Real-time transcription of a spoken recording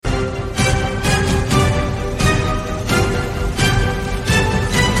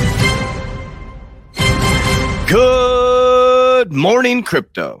Good morning,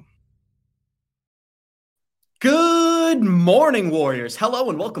 crypto. Good morning, Warriors. Hello,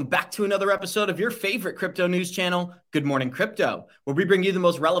 and welcome back to another episode of your favorite crypto news channel, Good Morning Crypto, where we bring you the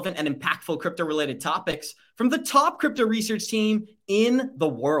most relevant and impactful crypto-related topics from the top crypto research team in the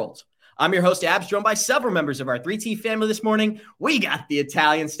world. I'm your host, Abs, joined by several members of our 3T family this morning. We got the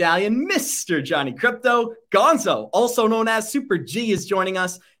Italian stallion, Mr. Johnny Crypto. Gonzo, also known as Super G, is joining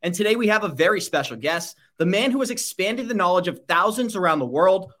us. And today we have a very special guest, the man who has expanded the knowledge of thousands around the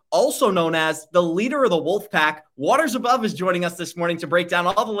world, also known as the leader of the Wolf Pack. Waters Above is joining us this morning to break down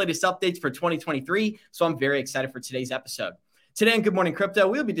all the latest updates for 2023. So I'm very excited for today's episode. Today on Good Morning Crypto,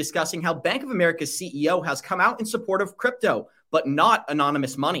 we'll be discussing how Bank of America's CEO has come out in support of crypto, but not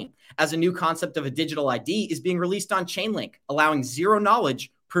anonymous money, as a new concept of a digital ID is being released on Chainlink, allowing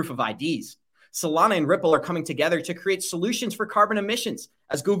zero-knowledge proof of IDs. Solana and Ripple are coming together to create solutions for carbon emissions,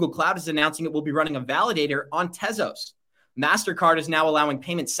 as Google Cloud is announcing it will be running a validator on Tezos. MasterCard is now allowing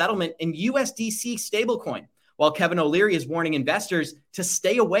payment settlement in USDC stablecoin, while Kevin O'Leary is warning investors to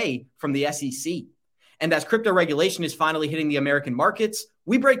stay away from the SEC. And as crypto regulation is finally hitting the American markets,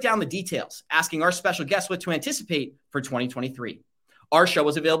 we break down the details, asking our special guests what to anticipate for 2023. Our show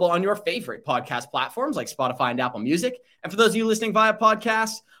is available on your favorite podcast platforms like Spotify and Apple Music. And for those of you listening via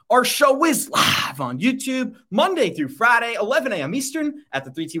podcast, our show is live on YouTube Monday through Friday, 11 a.m. Eastern at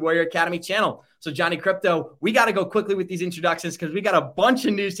the 3T Warrior Academy channel. So Johnny Crypto, we got to go quickly with these introductions because we got a bunch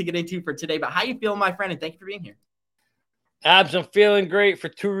of news to get into for today. But how you feeling, my friend? And thank you for being here. Abs, I'm feeling great for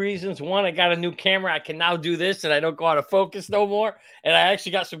two reasons. One, I got a new camera. I can now do this and I don't go out of focus no more. And I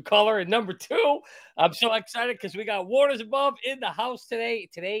actually got some color. And number two, I'm so excited because we got Waters Above in the house today.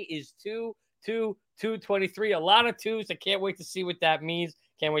 Today is 2/2/23. A lot of twos. I can't wait to see what that means.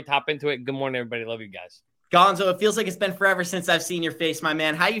 Can't wait to hop into it. Good morning, everybody. Love you guys. Gonzo, it feels like it's been forever since I've seen your face, my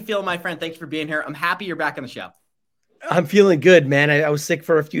man. How you feeling, my friend? Thanks for being here. I'm happy you're back on the show. I'm feeling good, man. I was sick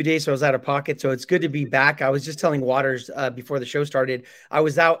for a few days, so I was out of pocket. So it's good to be back. I was just telling Waters before the show started, I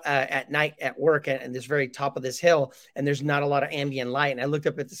was out at night at work and this very top of this hill, and there's not a lot of ambient light. And I looked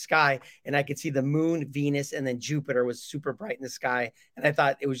up at the sky, and I could see the moon, Venus, and then Jupiter was super bright in the sky. And I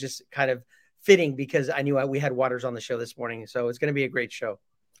thought it was just kind of fitting because I knew we had Waters on the show this morning. So it's going to be a great show.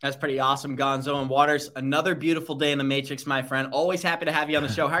 That's pretty awesome, Gonzo and Waters. Another beautiful day in the Matrix, my friend. Always happy to have you on the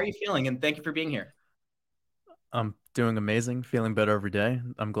show. How are you feeling? And thank you for being here. I'm doing amazing, feeling better every day.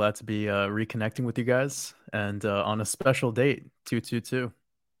 I'm glad to be reconnecting with you guys and on a special date, 222.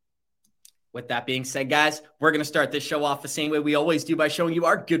 With that being said, guys, we're going to start this show off the same way we always do by showing you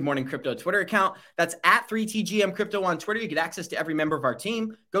our Good Morning Crypto Twitter account. That's at 3TGM Crypto on Twitter. You get access to every member of our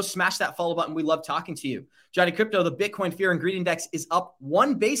team. Go smash that follow button. We love talking to you. Johnny Crypto, the Bitcoin Fear and Greed Index is up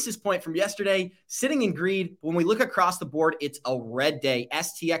 1 basis point from yesterday, sitting in greed. When we look across the board, it's a red day.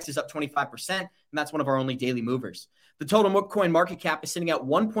 STX is up 25%, and that's one of our only daily movers. The total Bitcoin market cap is sitting at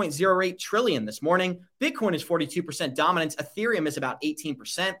 1.08 trillion this morning. Bitcoin is 42% dominance. Ethereum is about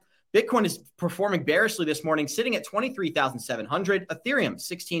 18%. Bitcoin is performing bearishly this morning, sitting at 23,700. Ethereum,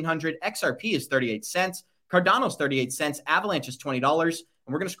 1,600. XRP is 38 cents. Cardano's 38 cents. Avalanche is $20.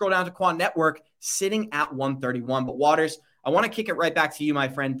 And we're going to scroll down to Quant Network, sitting at 131. But Waters, I want to kick it right back to you, my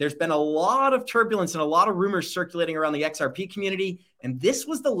friend. There's been a lot of turbulence and a lot of rumors circulating around the XRP community. And this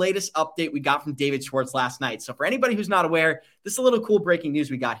was the latest update we got from David Schwartz last night. So for anybody who's not aware, this is a little cool breaking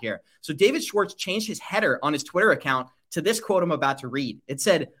news we got here. So David Schwartz changed his header on his Twitter account to this quote I'm about to read. It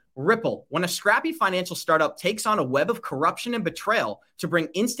said, "Ripple, when a scrappy financial startup takes on a web of corruption and betrayal to bring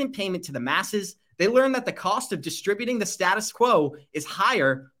instant payment to the masses, they learn that the cost of distributing the status quo is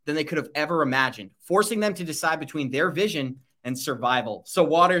higher than they could have ever imagined, forcing them to decide between their vision and survival." So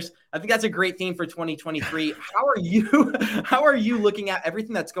Waters, I think that's a great theme for 2023. How are you looking at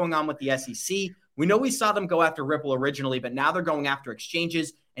everything that's going on with the SEC? We know we saw them go after Ripple originally, but now they're going after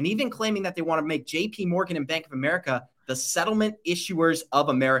exchanges and even claiming that they want to make JP Morgan and Bank of America the settlement issuers of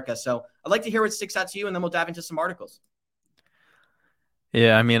America. So I'd like to hear what sticks out to you, and then we'll dive into some articles.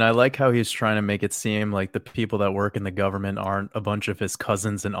 Yeah, I mean, I like how he's trying to make it seem like the people that work in the government aren't a bunch of his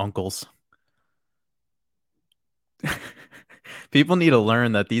cousins and uncles. People need to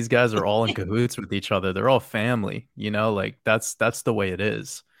learn that these guys are all in cahoots with each other. They're all family, like that's the way it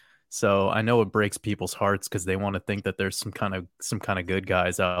is. So I know it breaks people's hearts because they want to think that there's some kind of good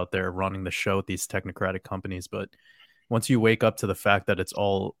guys out there running the show at these technocratic companies. But once you wake up to the fact that it's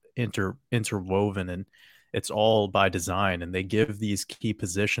all interwoven and it's all by design, and they give these key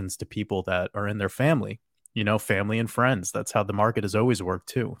positions to people that are in their family, family and friends. That's how the market has always worked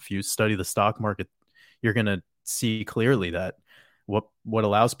too. If you study the stock market, you're going to see clearly that what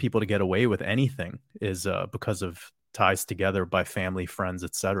allows people to get away with anything is because of ties together by family, friends,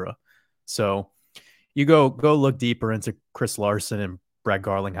 etc. So you go look deeper into Chris Larson and Brad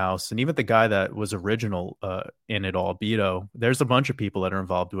Garlinghouse, and even the guy that was original in it all, Beto. There's a bunch of people that are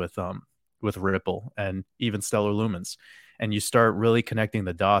involved with Ripple and even Stellar Lumens, and you start really connecting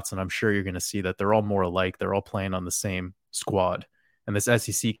the dots, and I'm sure you're going to see that they're all more alike. They're all playing on the same squad, and this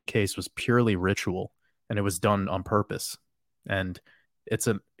SEC case was purely ritual, and it was done on purpose, and it's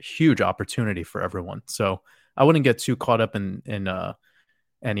a huge opportunity for everyone. So I wouldn't get too caught up in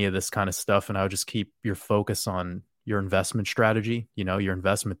any of this kind of stuff, and I would just keep your focus on your investment strategy, your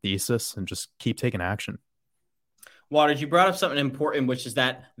investment thesis, and just keep taking action. Waters, you brought up something important, which is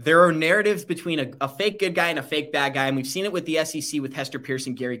that there are narratives between a fake good guy and a fake bad guy. And we've seen it with the SEC, with Hester Pierce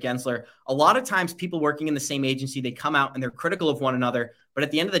and Gary Gensler. A lot of times people working in the same agency, they come out and they're critical of one another. But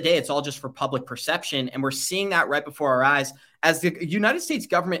at the end of the day, it's all just for public perception. And we're seeing that right before our eyes as the United States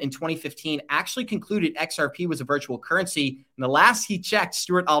government in 2015 actually concluded XRP was a virtual currency. And the last he checked,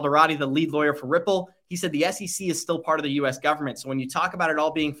 Stuart Alderati, the lead lawyer for Ripple, he said the SEC is still part of the U.S. government. So when you talk about it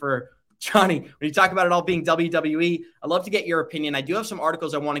all being for Johnny, when you talk about it all being WWE, I'd love to get your opinion. I do have some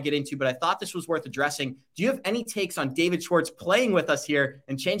articles I want to get into, but I thought this was worth addressing. Do you have any takes on David Schwartz playing with us here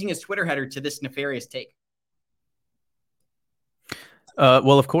and changing his Twitter header to this nefarious take?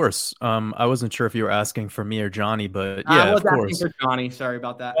 Well, of course. I wasn't sure if you were asking for me or Johnny, but yeah, I was of course. asking for Johnny. Sorry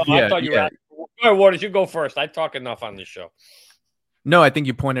about that. Well, I thought you were asking. All right, Waters, you go first. I talk enough on this show. No, I think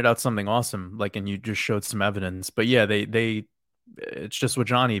you pointed out something awesome, and you just showed some evidence. But yeah, it's just what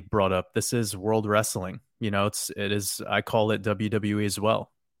Johnny brought up. This is world wrestling. It is. I call it WWE as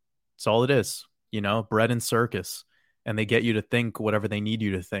well. It's all it is. Bread and circus, and they get you to think whatever they need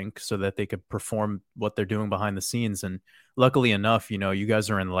you to think so that they could perform what they're doing behind the scenes. And luckily enough, you guys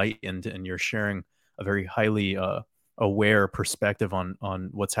are enlightened and you're sharing a very highly aware perspective on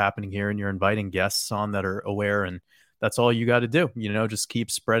what's happening here, and you're inviting guests on that are aware, and that's all you got to do. Just keep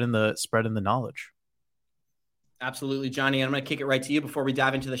spreading the knowledge. Absolutely, Johnny. And I'm going to kick it right to you before we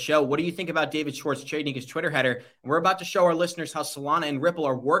dive into the show. What do you think about David Schwartz trading his Twitter header? And we're about to show our listeners how Solana and Ripple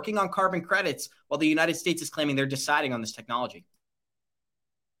are working on carbon credits while the United States is claiming they're deciding on this technology.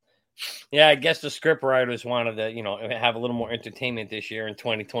 Yeah, I guess the script writers wanted to, have a little more entertainment this year in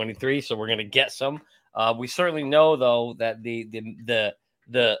 2023. So we're going to get some. We certainly know, though, that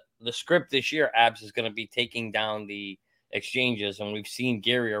the script this year, Abs, is going to be taking down the exchanges. And we've seen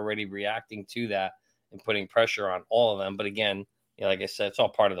Gary already reacting to that and putting pressure on all of them. But again, like I said, it's all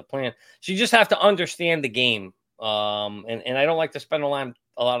part of the plan. So you just have to understand the game. And I don't like to spend a lot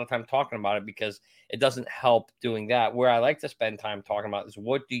of time talking about it because it doesn't help doing that. Where I like to spend time talking about is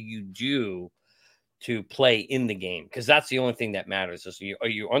what do you do to play in the game? Because that's the only thing that matters. Is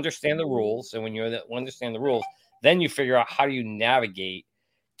you understand the rules. And when you understand the rules, then you figure out how do you navigate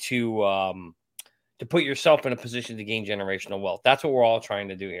to put yourself in a position to gain generational wealth. That's what we're all trying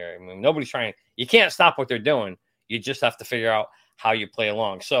to do here. I mean, nobody's trying. You can't stop what they're doing. You just have to figure out how you play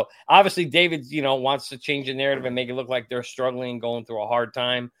along. So obviously David, wants to change the narrative and make it look like they're struggling, going through a hard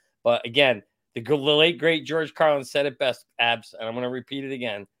time. But again, the late, great George Carlin said it best, Abs, and I'm going to repeat it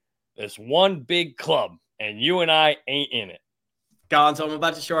again. There's one big club, and you and I ain't in it. Gonzo, I'm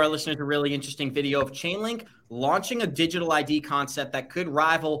about to show our listeners a really interesting video of Chainlink launching a digital ID concept that could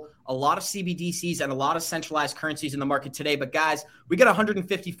rival a lot of CBDCs and a lot of centralized currencies in the market today. But guys, we got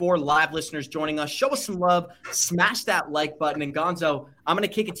 154 live listeners joining us. Show us some love. Smash that like button. And Gonzo, I'm going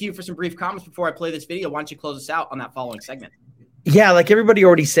to kick it to you for some brief comments before I play this video. Why don't you close us out on that following segment? Yeah, like everybody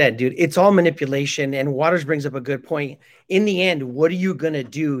already said, dude, it's all manipulation. And Waters brings up a good point. In the end, what are you going to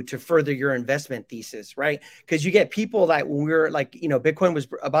do to further your investment thesis, right? Because you get people that when we were like, Bitcoin was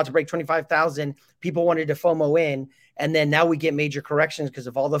about to break 25,000, people wanted to FOMO in. And then now we get major corrections because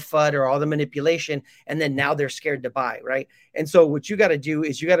of all the FUD or all the manipulation. And then now they're scared to buy, right? And so what you got to do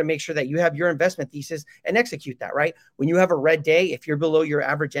is you got to make sure that you have your investment thesis and execute that, right? When you have a red day, if you're below your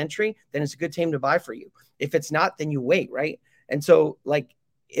average entry, then it's a good time to buy for you. If it's not, then you wait, right? And so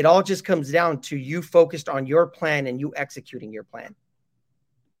it all just comes down to you focused on your plan and you executing your plan.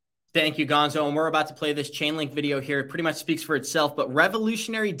 Thank you, Gonzo. And we're about to play this Chainlink video here. It pretty much speaks for itself, but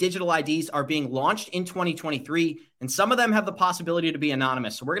revolutionary digital IDs are being launched in 2023, and some of them have the possibility to be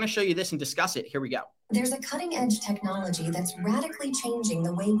anonymous. So we're going to show you this and discuss it. Here we go. There's a cutting-edge technology that's radically changing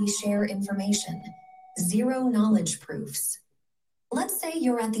the way we share information. Zero knowledge proofs. Let's say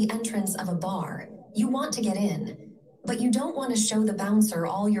you're at the entrance of a bar. You want to get in, but you don't want to show the bouncer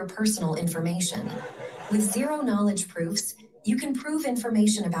all your personal information. With zero knowledge proofs, you can prove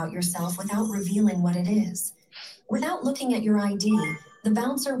information about yourself without revealing what it is. Without looking at your ID, the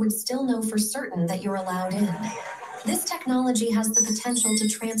bouncer would still know for certain that you're allowed in. This technology has the potential to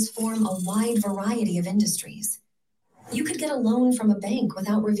transform a wide variety of industries. You could get a loan from a bank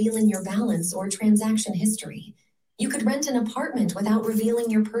without revealing your balance or transaction history. You could rent an apartment without revealing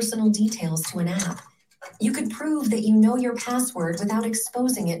your personal details to an app. You could prove that you know your password without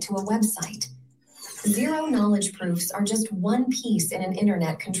exposing it to a website. Zero knowledge proofs are just one piece in an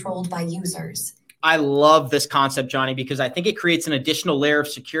internet controlled by users. I love this concept, Johnny, because I think it creates an additional layer of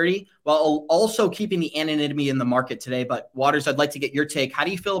security while also keeping the anonymity in the market today. But Waters, I'd like to get your take. How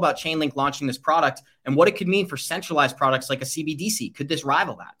do you feel about Chainlink launching this product and what it could mean for centralized products like a CBDC? Could this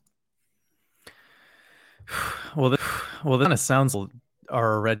rival that? Well, then it sounds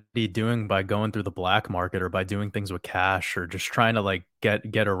are already doing by going through the black market or by doing things with cash or just trying to like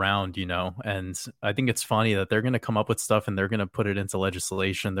get around, and I think it's funny that they're going to come up with stuff and they're going to put it into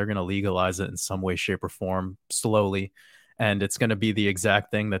legislation. They're going to legalize it in some way, shape, or form slowly, and it's going to be the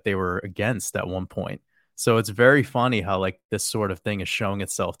exact thing that they were against at one point. So it's very funny how like this sort of thing is showing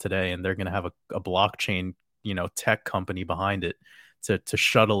itself today, and they're going to have a blockchain tech company behind it to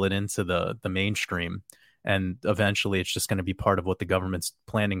shuttle it into the mainstream. And eventually it's just going to be part of what the government's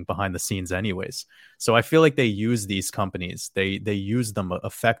planning behind the scenes anyways. So I feel like they use these companies. They use them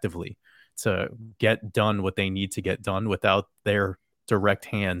effectively to get done what they need to get done without their direct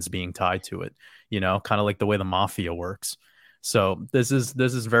hands being tied to it, kind of like the way the mafia works. So this is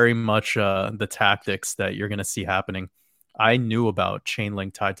very much the tactics that you're going to see happening. I knew about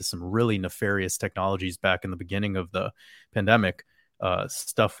Chainlink tied to some really nefarious technologies back in the beginning of the pandemic.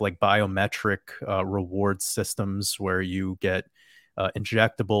 Stuff like biometric reward systems where you get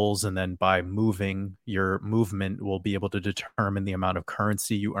injectables, and then by moving, your movement will be able to determine the amount of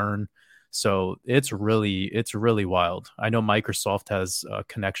currency you earn. So it's really wild. I know Microsoft has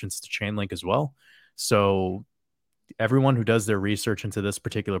connections to Chainlink as well. So everyone who does their research into this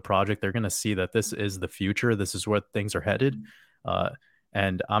particular project, they're going to see that this is the future. This is where things are headed.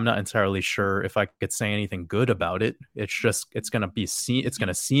 And I'm not entirely sure if I could say anything good about it. It's going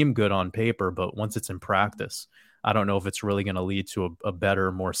to seem good on paper, but once it's in practice, I don't know if it's really going to lead to a better,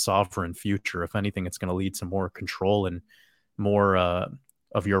 more sovereign future. If anything, it's going to lead to more control and more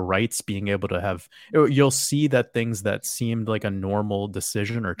of your rights being able to have. You'll see that things that seemed like a normal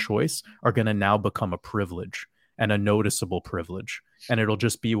decision or choice are going to now become a privilege, and a noticeable privilege. And it'll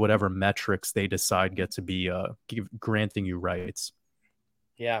just be whatever metrics they decide get to be granting you rights.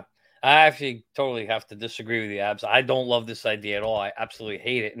 Yeah, I actually totally have to disagree with you, Abs. I don't love this idea at all. I absolutely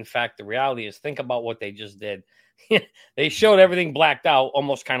hate it. In fact, the reality is, think about what they just did. They showed everything blacked out,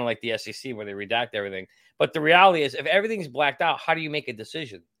 almost kind of like the SEC where they redact everything. But the reality is, if everything's blacked out, how do you make a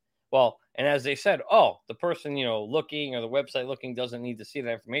decision? Well, and as they said, the person, looking, or the website looking, doesn't need to see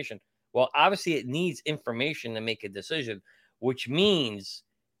that information. Well, obviously it needs information to make a decision, which means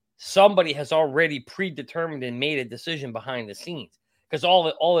somebody has already predetermined and made a decision behind the scenes. Because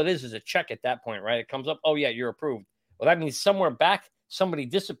all it is a check at that point, right? It comes up, oh yeah, you're approved. Well, that means somewhere back somebody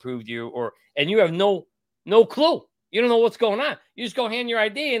disapproved you, and you have no clue. You don't know what's going on. You just go hand your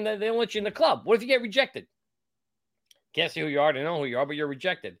ID and they don't let you in the club. What if you get rejected? Can't see who you are, to know who you are, but you're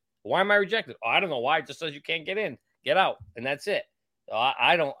rejected. Why am I rejected? Oh, I don't know why. It just says you can't get in, get out, and that's it. So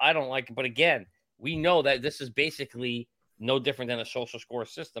I don't like it. But again, we know that this is basically no different than a social score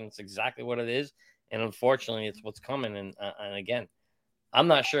system. It's exactly what it is, and unfortunately, it's what's coming. And again, I'm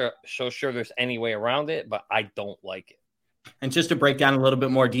not sure there's any way around it, but I don't like it. And just to break down a little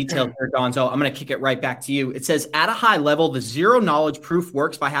bit more detail here, Gonzo, I'm going to kick it right back to you. It says, at a high level, the zero knowledge proof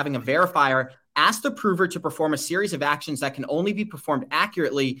works by having a verifier ask the prover to perform a series of actions that can only be performed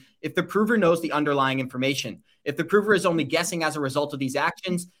accurately if the prover knows the underlying information. If the prover is only guessing as a result of these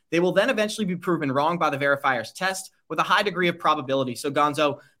actions, they will then eventually be proven wrong by the verifier's test with a high degree of probability. So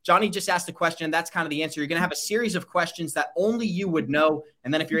Gonzo, Johnny just asked the question. That's kind of the answer. You're going to have a series of questions that only you would know.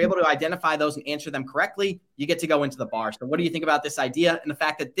 And then if you're able to identify those and answer them correctly, you get to go into the bar. So what do you think about this idea and the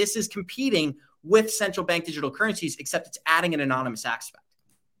fact that this is competing with central bank digital currencies, except it's adding an anonymous aspect?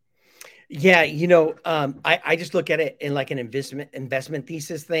 Yeah, I just look at it in like an investment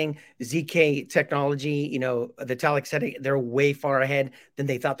thesis thing. ZK technology, Vitalik said they're way far ahead than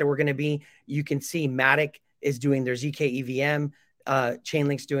they thought they were going to be. You can see Matic is doing their ZK EVM,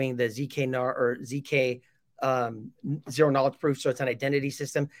 Chainlink's doing the ZK NAR or ZK zero knowledge proof. So it's an identity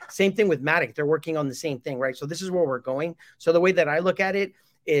system. Same thing with Matic. They're working on the same thing, right? So this is where we're going. So the way that I look at it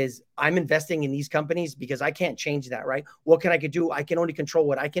is I'm investing in these companies because I can't change that, right? What can I do? I can only control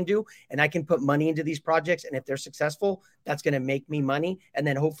what I can do, and I can put money into these projects. And if they're successful, that's going to make me money. And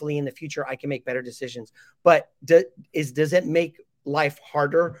then hopefully in the future, I can make better decisions. But does it make life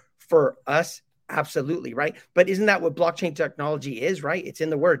harder for us Absolutely, right? But isn't that what blockchain technology is, right? It's in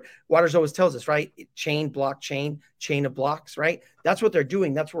the word. Waters always tells us, right? Chain, blockchain, chain of blocks, right? That's what they're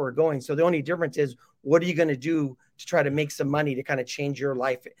doing. That's where we're going. So the only difference is, what are you going to do to try to make some money to kind of change your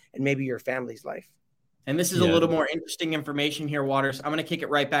life and maybe your family's life? And this is a little more interesting information here, Waters. I'm going to kick it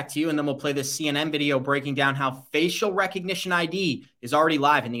right back to you, and then we'll play this CNN video breaking down how facial recognition ID is already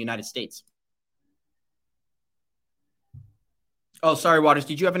live in the United States. Oh, sorry, Waters.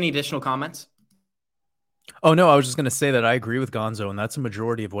 Did you have any additional comments? Oh, no, I was just going to say that I agree with Gonzo, and that's a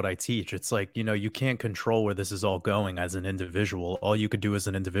majority of what I teach. It's like, you know, you can't control where this is all going as an individual. All you could do as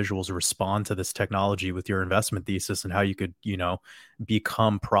an individual is respond to this technology with your investment thesis and how you could, you know,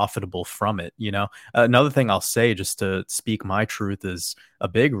 become profitable from it. You know, another thing I'll say, just to speak my truth, is a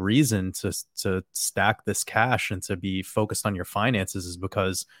big reason to stack this cash and to be focused on your finances is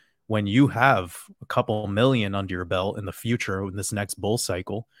because when you have a couple million under your belt in the future in this next bull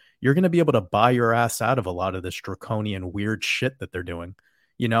cycle, you're going to be able to buy your ass out of a lot of this draconian weird shit that they're doing.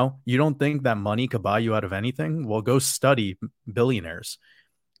 You know, you don't think that money could buy you out of anything? Well, go study billionaires.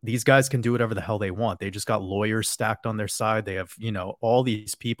 These guys can do whatever the hell they want. They just got lawyers stacked on their side. They have, you know, all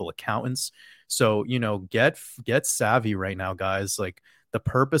these people, accountants. So, you know, get savvy right now, guys. Like, the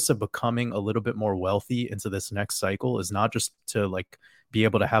purpose of becoming a little bit more wealthy into this next cycle is not just to like be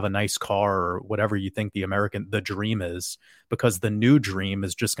able to have a nice car or whatever you think the dream is, because the new dream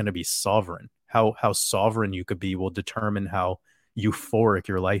is just going to be sovereign. How sovereign you could be will determine how euphoric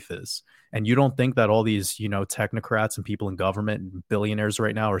your life is. And you don't think that all these, you know, technocrats and people in government and billionaires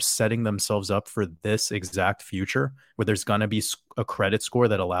right now are setting themselves up for this exact future where there's going to be a credit score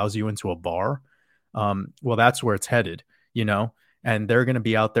that allows you into a bar? Well, that's where it's headed, you know? And they're going to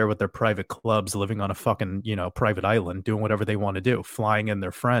be out there with their private clubs, living on a fucking, you know, private island, doing whatever they want to do, flying in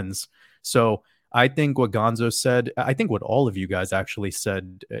their friends. So I think what Gonzo said, I think what all of you guys actually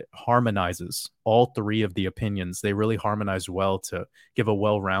said, harmonizes all three of the opinions. They really harmonize well to give a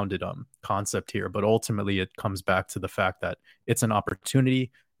well-rounded concept here. But ultimately, it comes back to the fact that it's an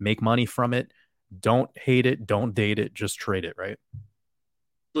opportunity, make money from it. Don't hate it. Don't date it. Just trade it, right?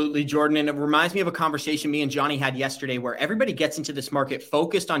 Absolutely, Jordan. And it reminds me of a conversation me and Johnny had yesterday where everybody gets into this market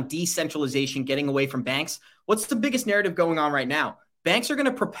focused on decentralization, getting away from banks. What's the biggest narrative going on right now? Banks are going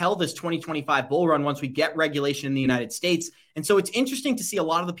to propel this 2025 bull run once we get regulation in the United States. And so it's interesting to see a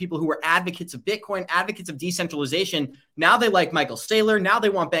lot of the people who were advocates of Bitcoin, advocates of decentralization. Now they like Michael Saylor. Now they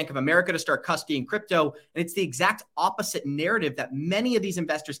want Bank of America to start custodying crypto. And it's the exact opposite narrative that many of these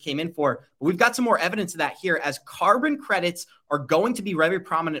investors came in for. But we've got some more evidence of that here, as carbon credits are going to be very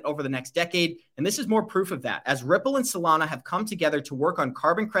prominent over the next decade. And this is more proof of that, as Ripple and Solana have come together to work on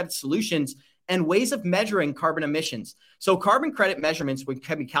carbon credit solutions and ways of measuring carbon emissions. So carbon credit measurements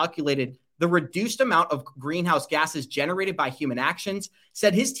can be calculated the reduced amount of greenhouse gases generated by human actions.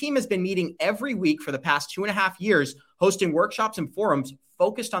 Said his team has been meeting every week for the past 2.5 years, hosting workshops and forums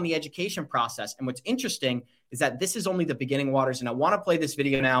focused on the education process. And what's interesting is that this is only the beginning, Waters. And I want to play this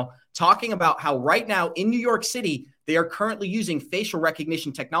video now talking about how right now in New York City, they are currently using facial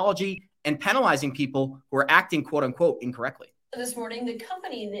recognition technology and penalizing people who are acting, quote unquote, incorrectly. This morning, the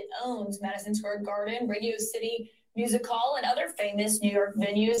company that owns Madison Square Garden, Radio City Music Hall, and other famous New York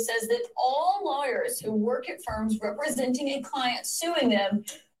venues says that all lawyers who work at firms representing a client suing them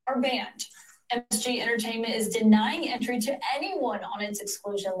are banned. MSG Entertainment is denying entry to anyone on its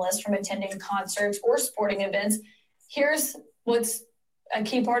exclusion list from attending concerts or sporting events. Here's what's a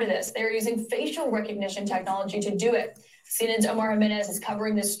key part of this. They're using facial recognition technology to do it. CNN's Omar Jimenez is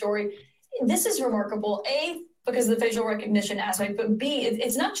covering this story. This is remarkable. A, because of the facial recognition aspect, but B,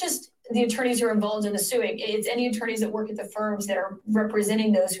 it's not just the attorneys who are involved in the suing. It's any attorneys that work at the firms that are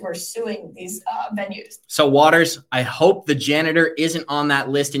representing those who are suing these venues. So Waters, I hope the janitor isn't on that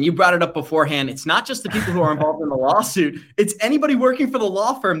list. And you brought it up beforehand. It's not just the people who are involved in the lawsuit. It's anybody working for the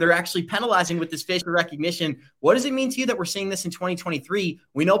law firm. They're actually penalizing with this facial recognition. What does it mean to you that we're seeing this in 2023?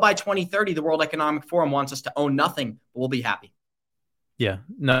 We know by 2030, the World Economic Forum wants us to own nothing, but we'll be happy. Yeah,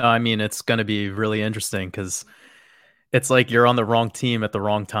 no, I mean, it's going to be really interesting because it's like you're on the wrong team at the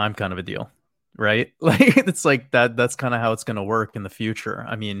wrong time kind of a deal, right? Like it's like that. That's kind of how it's going to work in the future.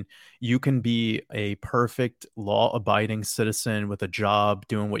 I mean, you can be a perfect law-abiding citizen with a job,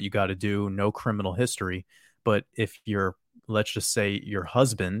 doing what you got to do, no criminal history. But if let's just say your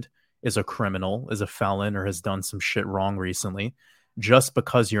husband is a criminal, is a felon, or has done some shit wrong recently, just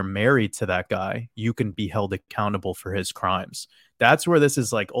because you're married to that guy, you can be held accountable for his crimes. That's where this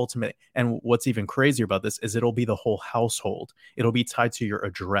is like ultimate. And what's even crazier about this is it'll be the whole household. It'll be tied to your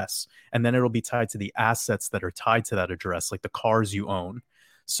address. And then it'll be tied to the assets that are tied to that address, like the cars you own.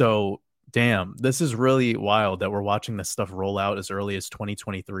 So damn, this is really wild that we're watching this stuff roll out as early as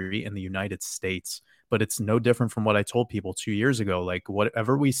 2023 in the United States. But it's no different from what I told people 2 years ago. Like,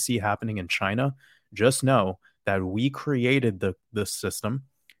 whatever we see happening in China, just know that we created the system.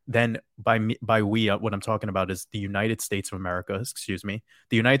 Then by we, what I'm talking about is the United States of America. Excuse me,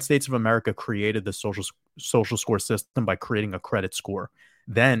 the United States of America created the social score system by creating a credit score.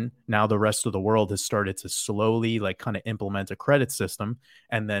 Then now the rest of the world has started to slowly like kind of implement a credit system,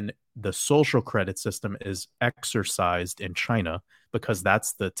 and then the social credit system is exercised in China because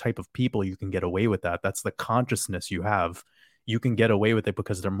that's the type of people you can get away with that. That's the consciousness you have. You can get away with it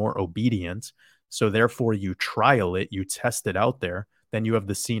because they're more obedient. So therefore you trial it, you test it out there. Then you have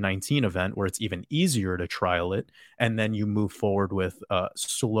the C19 event where it's even easier to trial it. And then you move forward with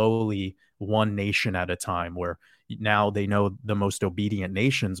slowly one nation at a time, where now they know the most obedient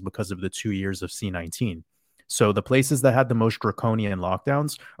nations because of the 2 years of C19. So the places that had the most draconian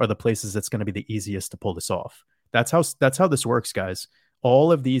lockdowns are the places that's going to be the easiest to pull this off. That's how this works, guys.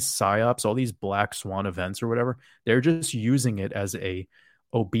 All of these psyops, all these black swan events or whatever, they're just using it as a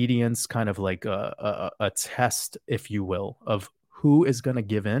obedience, kind of like a test, if you will, of who is going to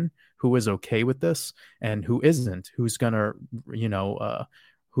give in, who is okay with this, and who isn't, who's going to,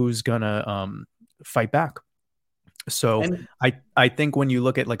 fight back. So I think when you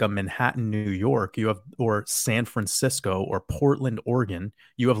look at like a Manhattan, New York, you have, or San Francisco or Portland, Oregon,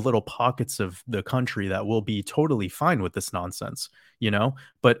 you have little pockets of the country that will be totally fine with this nonsense,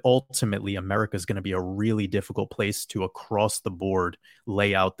 but ultimately America is going to be a really difficult place to across the board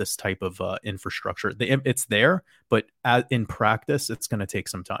lay out this type of infrastructure. It's there, but in practice, it's going to take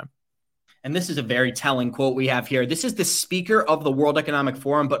some time. And this is a very telling quote we have here. This is the speaker of the World Economic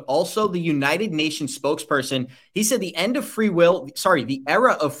Forum, but also the United Nations spokesperson. He said the era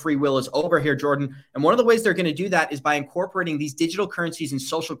of free will is over here, Jordan. And one of the ways they're going to do that is by incorporating these digital currencies and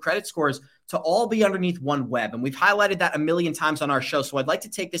social credit scores to all be underneath one web. And we've highlighted that a million times on our show. So I'd like to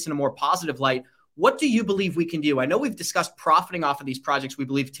take this in a more positive light. What do you believe we can do? I know we've discussed profiting off of these projects we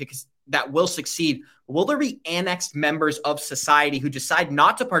believe that will succeed. Will there be annexed members of society who decide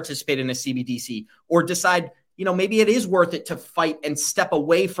not to participate in a CBDC, or decide, maybe it is worth it to fight and step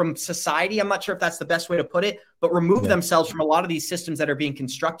away from society? I'm not sure if that's the best way to put it, but remove themselves from a lot of these systems that are being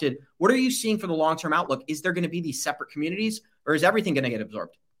constructed. What are you seeing for the long-term outlook? Is there going to be these separate communities, or is everything going to get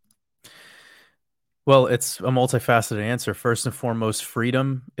absorbed? Well, it's a multifaceted answer. First and foremost,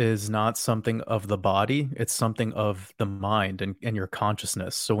 freedom is not something of the body. It's something of the mind and your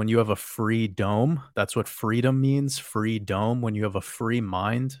consciousness. So when you have a free dome, that's what freedom means, free dome. When you have a free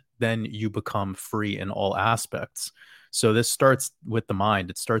mind, then you become free in all aspects. So this starts with the mind.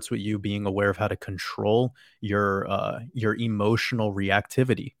 It starts with you being aware of how to control your emotional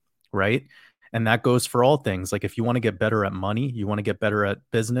reactivity, right? And that goes for all things. Like if you want to get better at money, you want to get better at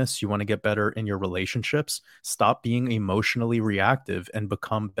business, you want to get better in your relationships, stop being emotionally reactive and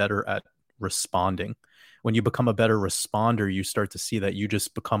become better at responding. When you become a better responder, you start to see that you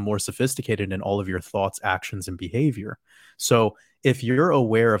just become more sophisticated in all of your thoughts, actions, and behavior. So if you're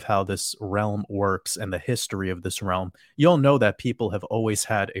aware of how this realm works and the history of this realm, you'll know that people have always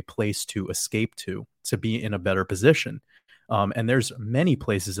had a place to escape to be in a better position. And there's many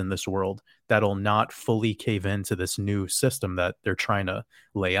places in this world that'll not fully cave into this new system that they're trying to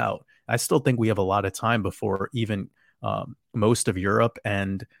lay out. I still think we have a lot of time before even most of Europe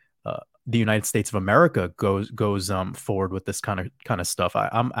and the United States of America goes forward with this kind of stuff.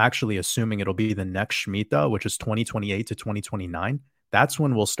 I'm actually assuming it'll be the next Shemitah, which is 2028 to 2029. That's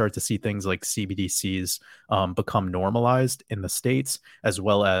when we'll start to see things like CBDCs become normalized in the States, as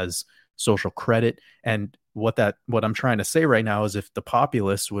well as social credit. And what I'm trying to say right now is, if the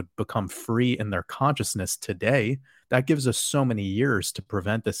populace would become free in their consciousness today, that gives us so many years to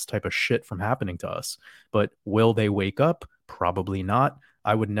prevent this type of shit from happening to us. But will they wake up? Probably not.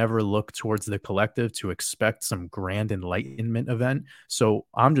 I would never look towards the collective to expect some grand enlightenment event. So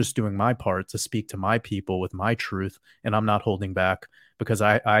I'm just doing my part to speak to my people with my truth, and I'm not holding back, because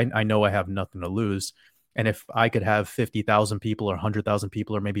I know I have nothing to lose. And if I could have 50,000 people or 100,000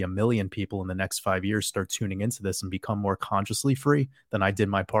 people or maybe 1 million people in the next 5 years start tuning into this and become more consciously free, then I did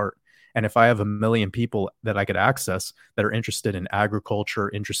my part. And if I have 1 million people that I could access that are interested in agriculture,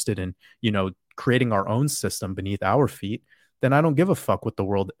 interested in, creating our own system beneath our feet, then I don't give a fuck what the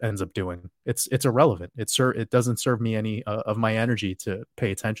world ends up doing. It's irrelevant. It doesn't serve me any of my energy to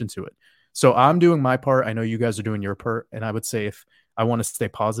pay attention to it. So I'm doing my part. I know you guys are doing your part. And I would say, if I want to stay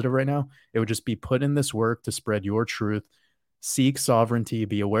positive right now, it would just be put in this work to spread your truth, seek sovereignty,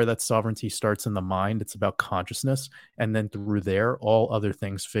 be aware that sovereignty starts in the mind. It's about consciousness. And then through there, all other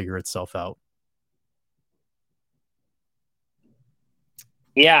things figure itself out.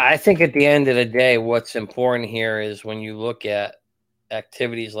 Yeah, I think at the end of the day, what's important here is when you look at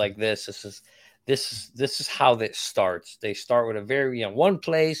activities like this, this is how this starts. They start with a very one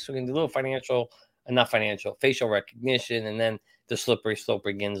place, we can do a little facial recognition, and then the slippery slope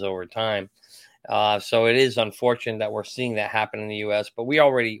begins over time. So it is unfortunate that we're seeing that happen in the U.S., but we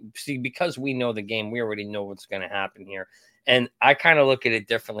already see, because we know the game, we already know what's going to happen here. And I kind of look at it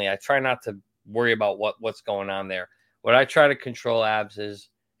differently. I try not to worry about what's going on there. What I try to control, Abs, is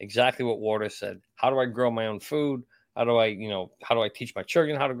exactly what Water said. How do I grow my own food? How do I teach my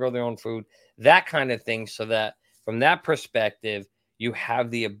children how to grow their own food? That kind of thing, so that from that perspective, you have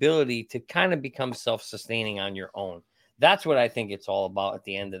the ability to kind of become self-sustaining on your own. That's what I think it's all about at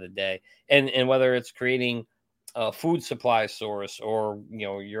the end of the day. And whether it's creating a food supply source, or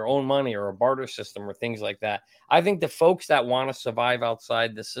your own money, or a barter system, or things like that, I think the folks that want to survive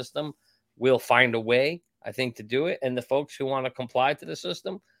outside the system will find a way, I think, to do it. And the folks who want to comply to the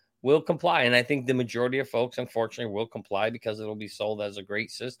system will comply. And I think the majority of folks, unfortunately, will comply because it'll be sold as a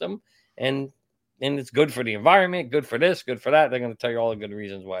great system. And it's good for the environment, good for this, good for that. They're going to tell you all the good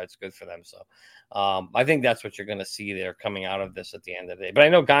reasons why it's good for them. So I think that's what you're going to see there coming out of this at the end of the day. But I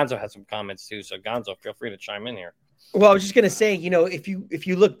know Gonzo has some comments too. So Gonzo, feel free to chime in here. Well, I was just going to say, if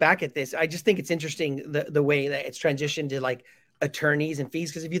you look back at this, I just think it's interesting the way that it's transitioned to like attorneys and fees.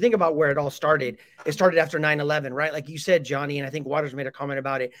 Because if you think about where it started after 9/11, right? Like you said, Johnny, and I think Waters made a comment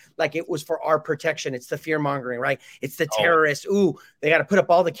about it. Like, it was for our protection. It's the fear mongering, right? It's the terrorists. Ooh, they got to put up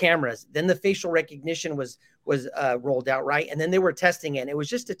all the cameras. Then the facial recognition was rolled out, right? And then they were testing it. And it was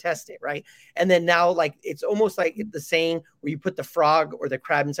just to test it, right? And then now, like, it's almost like the saying where you put the frog or the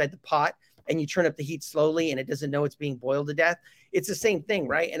crab inside the pot and you turn up the heat slowly and it doesn't know it's being boiled to death. It's the same thing,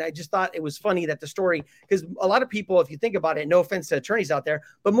 right? And I just thought it was funny that the story, because a lot of people, if you think about it, no offense to attorneys out there,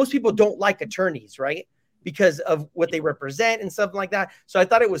 but most people don't like attorneys, right? Because of what they represent and stuff like that. So I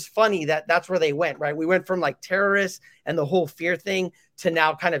thought it was funny that that's where they went, right? We went from like terrorists and the whole fear thing to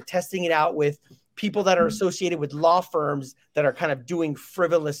now kind of testing it out with people that are associated with law firms that are kind of doing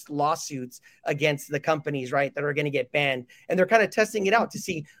frivolous lawsuits against the companies, right, that are going to get banned. And they're kind of testing it out to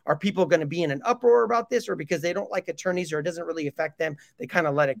see, are people going to be in an uproar about this, or because they don't like attorneys or it doesn't really affect them, they kind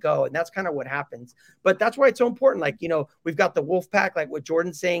of let it go. And that's kind of what happens. But that's why it's so important. Like, we've got the wolf pack, like what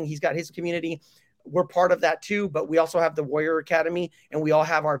Jordan's saying, he's got his community. We're part of that too, but we also have the Warrior Academy and we all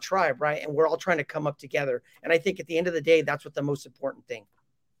have our tribe, right? And we're all trying to come up together. And I think at the end of the day, that's what the most important thing.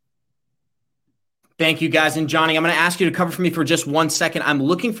 Thank you, guys. And Johnny, I'm going to ask you to cover for me for just 1 second. I'm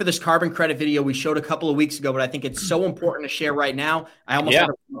looking for this carbon credit video we showed a couple of weeks ago, but I think it's so important to share right now. I almost have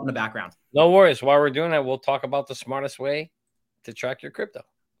it in the background. No worries. While we're doing that, we'll talk about the smartest way to track your crypto.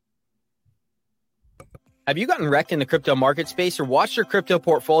 Have you gotten wrecked in the crypto market space, or watched your crypto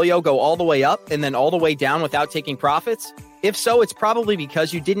portfolio go all the way up and then all the way down without taking profits? If so, it's probably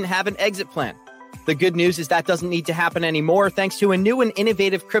because you didn't have an exit plan. The good news is that doesn't need to happen anymore, thanks to a new and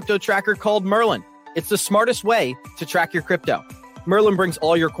innovative crypto tracker called Merlin. It's the smartest way to track your crypto. Merlin brings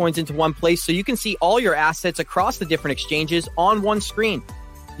all your coins into one place so you can see all your assets across the different exchanges on one screen.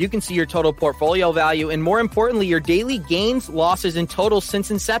 You can see your total portfolio value and, more importantly, your daily gains, losses, and totals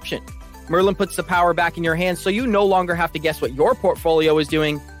since inception. Merlin puts the power back in your hands so you no longer have to guess what your portfolio is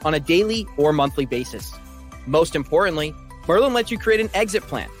doing on a daily or monthly basis. Most importantly, Merlin lets you create an exit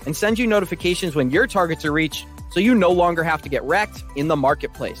plan and sends you notifications when your targets are reached so you no longer have to get wrecked in the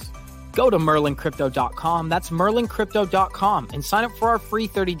marketplace. Go to merlincrypto.com, that's merlincrypto.com, and sign up for our free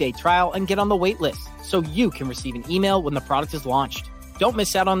 30-day trial and get on the wait list so you can receive an email when the product is launched. Don't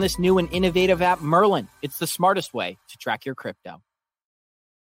miss out on this new and innovative app, Merlin. It's the smartest way to track your crypto.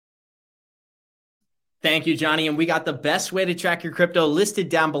 Thank you, Johnny. And we got the best way to track your crypto listed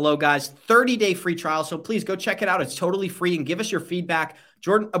down below, guys. 30-day free trial. So please go check it out. It's totally free, and give us your feedback.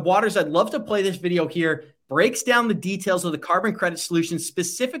 Jordan Waters, I'd love to play this video here. Breaks down the details of the carbon credit solution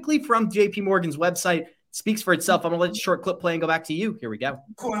specifically from JP Morgan's website. It speaks for itself. I'm going to let the short clip play and go back to you. Here we go.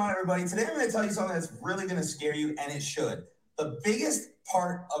 What's going on, everybody? Today I'm going to tell you something that's really going to scare you, and it should. The biggest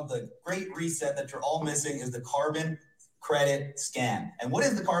part of the great reset that you're all missing is the carbon credit scan. And what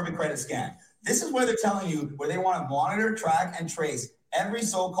is the carbon credit scan? This is where they're telling you where they want to monitor, track, and trace every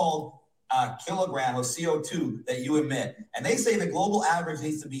so-called kilogram of CO2 that you emit. And they say the global average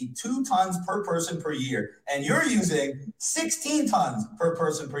needs to be 2 tons per person per year. And you're using 16 tons per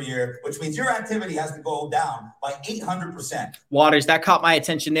person per year, which means your activity has to go down by 800%. Waters, that caught my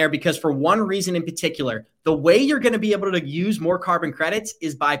attention there because for one reason in particular, The way you're going to be able to use more carbon credits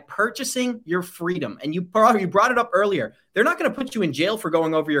is by purchasing your freedom. And you brought it up earlier. They're not going to put you in jail for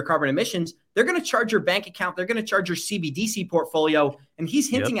going over your carbon emissions. They're going to charge your bank account. They're going to charge your CBDC portfolio. And he's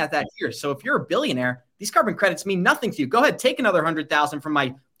hinting at that here. So if you're a billionaire, these carbon credits mean nothing to you. Go ahead, take another $100,000 from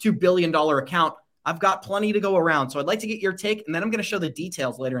my $2 billion account. I've got plenty to go around. So I'd like to get your take, and then I'm going to show the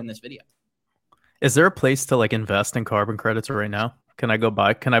details later in this video. Is there a place to like invest in carbon credits right now? Can I go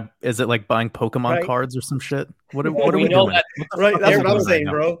buy? Is it like buying Pokemon cards or some shit? What are we doing? Right, that's what I'm saying,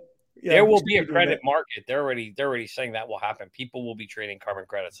 bro. Yeah, there will be a credit market. They're already saying that will happen. People will be trading carbon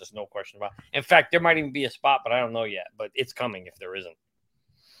credits. There's no question about it. In fact, there might even be a spot, but I don't know yet. But it's coming if there isn't.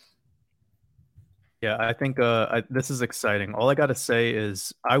 Yeah, I think this is exciting. All I got to say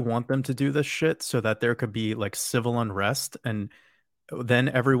is I want them to do this shit so that there could be like civil unrest, and then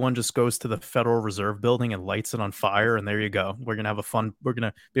everyone just goes to the Federal Reserve building and lights it on fire, and there you go. We're going to have a fun, we're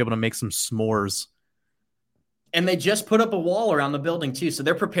going to be able to make some s'mores. And they just put up a wall around the building too, so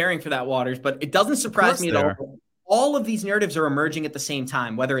they're preparing for that, Waters. But it doesn't surprise me at all. All of these narratives are emerging at the same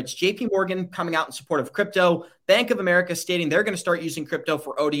time, whether it's JP Morgan coming out in support of crypto, Bank of America stating they're going to start using crypto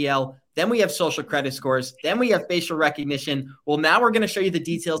for ODL. Then we have social credit scores. Then we have facial recognition. Well, now we're going to show you the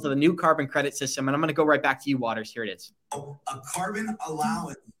details of the new carbon credit system. And I'm going to go right back to you, Waters. Here it is. A carbon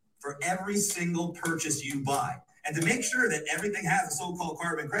allowance for every single purchase you buy. And to make sure that everything has a so-called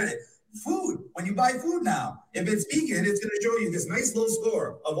carbon credit, food, when you buy food now, if it's vegan, it's going to show you this nice low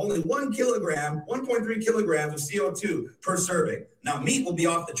score of only 1 kilogram, 1.3 kilograms of CO2 per serving. Now, meat will be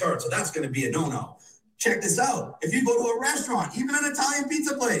off the chart, so that's going to be a no-no. Check this out. If you go to a restaurant, even an Italian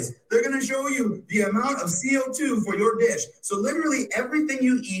pizza place, they're going to show you the amount of CO2 for your dish. So literally everything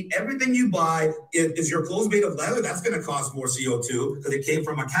you eat, everything you buy, is your clothes made of leather? That's going to cost more CO2 because it came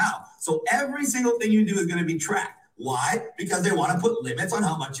from a cow. So every single thing you do is going to be tracked. Why? Because they want to put limits on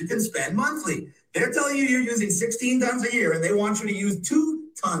how much you can spend monthly. They're telling you you're using 16 tons a year, and they want you to use 2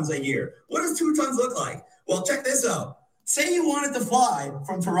 tons a year. What does 2 tons look like? Well, check this out. Say you wanted to fly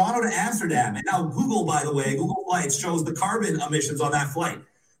from Toronto to Amsterdam, and now Google, by the way, Google Flights shows the carbon emissions on that flight.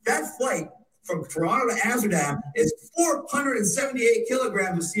 That flight from Toronto to Amsterdam is 478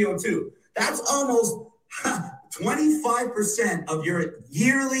 kilograms of CO2. That's almost 25% of your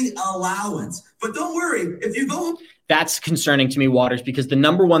yearly allowance. But don't worry, if you go... That's concerning to me, Waters, because the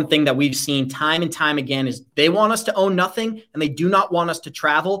number one thing that we've seen time and time again is they want us to own nothing and they do not want us to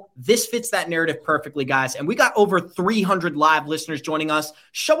travel. This fits that narrative perfectly, guys. And we got over 300 live listeners joining us.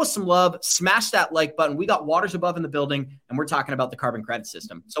 Show us some love. Smash that like button. We got Waters above in the building, and we're talking about the carbon credit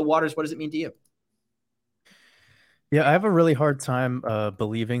system. So, Waters, what does it mean to you? Yeah, I have a really hard time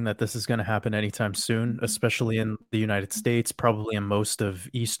believing that this is going to happen anytime soon, especially in the United States, probably in most of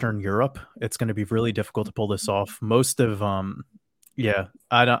Eastern Europe. It's going to be really difficult to pull this off. Most of, I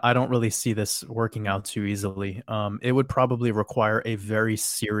don't really see this working out too easily. It would probably require a very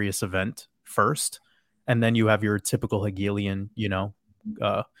serious event first, and then you have your typical Hegelian,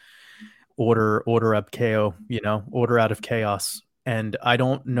 order out of chaos. And I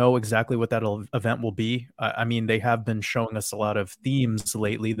don't know exactly what that event will be. I mean, they have been showing us a lot of themes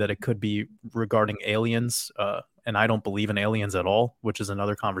lately that it could be regarding aliens. And I don't believe in aliens at all, which is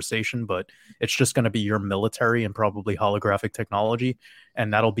another conversation. But it's just going to be your military and probably holographic technology.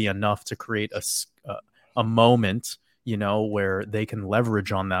 And that'll be enough to create a moment, where they can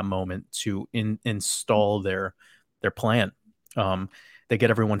leverage on that moment to install their plan. They get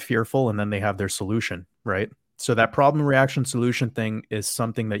everyone fearful, and then they have their solution, right? So that problem, reaction, solution thing is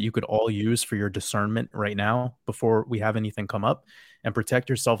something that you could all use for your discernment right now before we have anything come up, and protect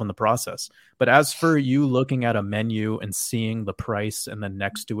yourself in the process. But as for you looking at a menu and seeing the price and then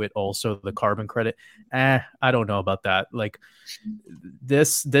next to it also the carbon credit, I don't know about that. Like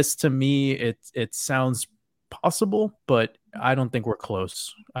this to me, it sounds possible, but I don't think we're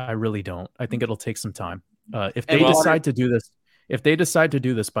close. I really don't. I think it'll take some time. If they decide to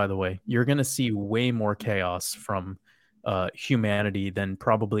do this, by the way, you're going to see way more chaos from humanity than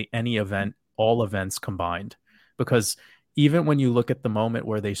probably any event, all events combined. Because even when you look at the moment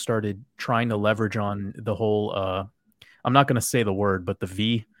where they started trying to leverage on the whole, I'm not going to say the word, but the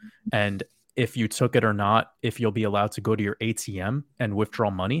V, and if you took it or not, if you'll be allowed to go to your ATM and withdraw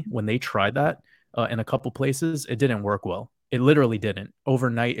money, when they tried that in a couple places, it didn't work well. It literally didn't.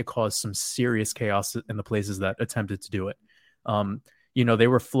 Overnight, it caused some serious chaos in the places that attempted to do it. They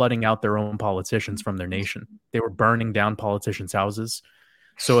were flooding out their own politicians from their nation. They were burning down politicians' houses.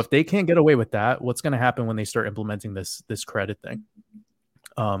 So if they can't get away with that, what's going to happen when they start implementing this credit thing?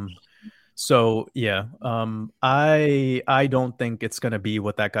 I don't think it's going to be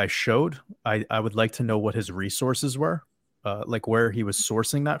what that guy showed. I would like to know what his resources were, like where he was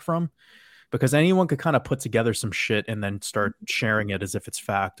sourcing that from, because anyone could kind of put together some shit and then start sharing it as if it's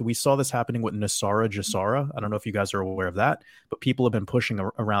fact. We saw this happening with Nasara Jasara. I don't know if you guys are aware of that, but people have been pushing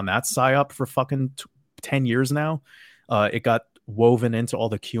around that psyop for fucking 10 years now. It got woven into all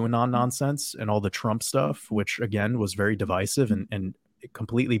the QAnon nonsense and all the Trump stuff, which again was very divisive and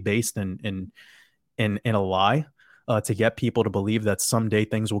completely based in a lie. To get people to believe that someday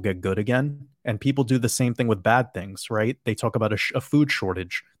things will get good again. And people do the same thing with bad things, right? They talk about a food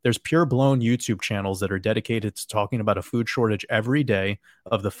shortage. There's pure blown YouTube channels that are dedicated to talking about a food shortage every day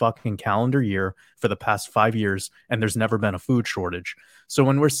of the fucking calendar year for the past 5 years. And there's never been a food shortage. So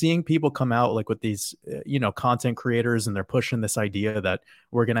when we're seeing people come out like with these, content creators, and they're pushing this idea that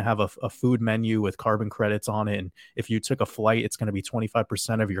we're going to have a food menu with carbon credits on it. And if you took a flight, it's going to be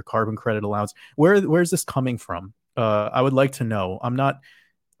 25% of your carbon credit allowance. Where's this coming from? I would like to know. I'm not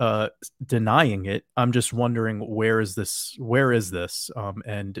denying it. I'm just wondering where is this?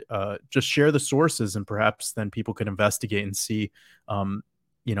 And just share the sources, and perhaps then people can investigate and see,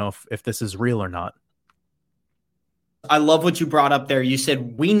 if this is real or not. I love what you brought up there. You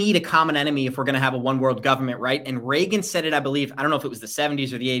said we need a common enemy if we're going to have a one world government, right? And Reagan said it, I believe. I don't know if it was the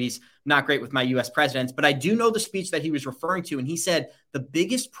 70s or the 80s. Not great with my US presidents, but I do know the speech that he was referring to. And he said the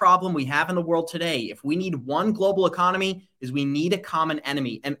biggest problem we have in the world today, if we need one global economy, is we need a common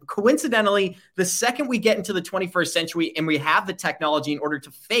enemy. And coincidentally, the second we get into the 21st century and we have the technology in order to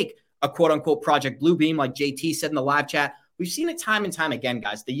fake a quote unquote Project Bluebeam, like JT said in the live chat, we've seen it time and time again,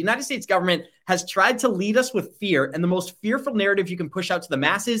 guys. The United States government has tried to lead us with fear. And the most fearful narrative you can push out to the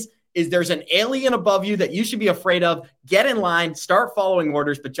masses is there's an alien above you that you should be afraid of. Get in line, start following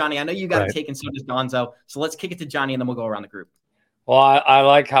orders. But Johnny, I know you got to take, and so does Gonzo. So let's kick it to Johnny, and then we'll go around the group. Well, I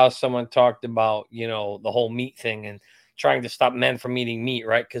like how someone talked about, the whole meat thing and trying to stop men from eating meat,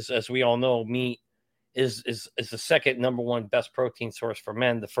 right? Because as we all know, meat is the second number one best protein source for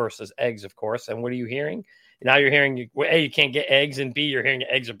men. The first is eggs, of course. And what are you hearing? Now you're hearing, A, you can't get eggs, and B, you're hearing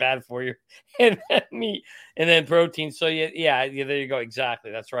eggs are bad for you, and then meat, and then protein. So, yeah, there you go.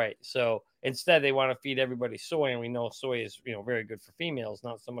 Exactly. That's right. So instead, they want to feed everybody soy, and we know soy is, very good for females,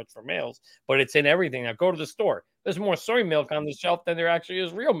 not so much for males, but it's in everything. Now, go to the store. There's more soy milk on the shelf than there actually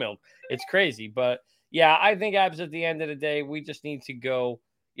is real milk. It's crazy. But, yeah, I think, Abs, at the end of the day, we just need to go.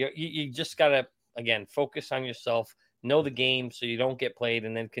 You just got to, again, focus on yourself. Know the game so you don't get played,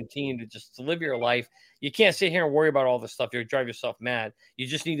 and then continue to just live your life. You can't sit here and worry about all this stuff. You'll drive yourself mad. You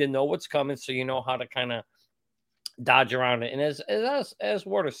just need to know what's coming so you know how to kind of dodge around it. And as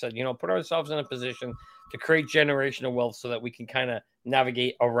Warder said, put ourselves in a position to create generational wealth so that we can kind of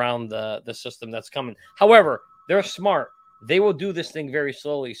navigate around the system that's coming. However, they're smart. They will do this thing very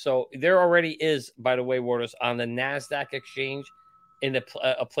slowly. So there already is, by the way, Warders, on the NASDAQ exchange in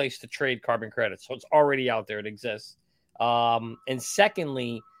a place to trade carbon credits. So it's already out there. It exists. And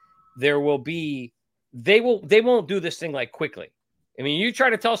secondly, they won't do this thing like quickly. I mean, you try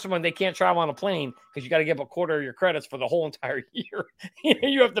to tell someone they can't travel on a plane because you got to give a quarter of your credits for the whole entire year.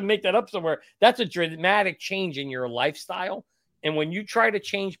 You have to make that up somewhere. That's a dramatic change in your lifestyle. And when you try to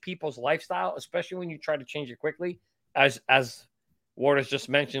change people's lifestyle, especially when you try to change it quickly, as Waters just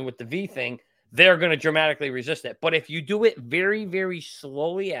mentioned with the V thing, they're going to dramatically resist it. But if you do it very, very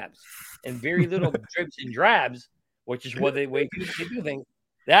slowly, Abs, and very little dribs and drabs, which is what they do things.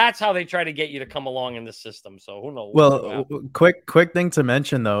 That's how they try to get you to come along in the system. So who knows? Well, quick thing to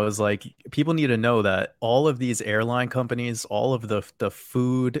mention though is like people need to know that all of these airline companies, all of the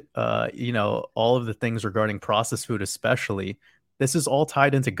food, all of the things regarding processed food, especially, this is all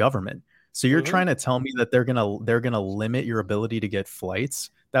tied into government. So you're trying to tell me that they're gonna limit your ability to get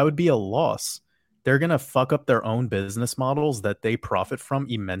flights? That would be a loss. They're gonna fuck up their own business models that they profit from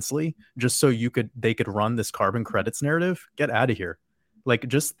immensely, just so they could run this carbon credits narrative. Get out of here. Like,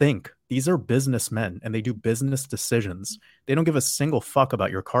 just think, these are businessmen and they do business decisions. They don't give a single fuck about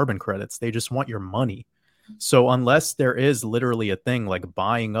your carbon credits. They just want your money. So unless there is literally a thing like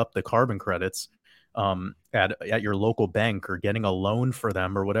buying up the carbon credits at your local bank or getting a loan for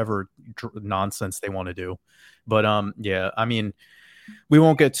them or whatever nonsense they want to do. But yeah, I mean, we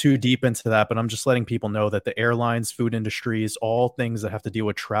won't get too deep into that, but I'm just letting people know that the airlines, food industries, all things that have to deal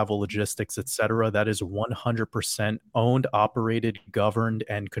with travel, logistics, etc., that is 100% owned, operated, governed,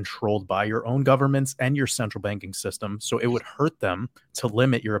 and controlled by your own governments and your central banking system. So it would hurt them to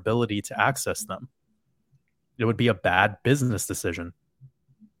limit your ability to access them. It would be a bad business decision.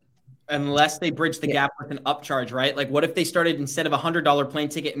 Unless they bridge the gap with an upcharge, right? Like, what if they started instead of $100 plane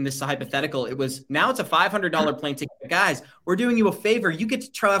ticket, and this is a hypothetical, now it's a $500 plane ticket. But guys, we're doing you a favor. You get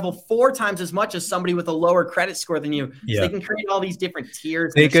to travel 4 times as much as somebody with a lower credit score than you. So they can create all these different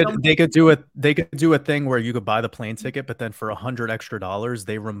tiers. They could do a thing where you could buy the plane ticket, but then for $100 extra,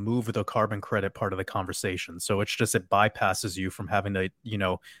 they remove the carbon credit part of the conversation. So it's just, it bypasses you from having to,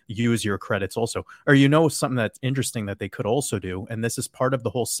 use your credits also. Or, something that's interesting that they could also do, and this is part of the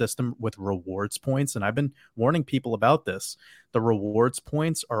whole system with rewards points, and I've been warning people about this. The rewards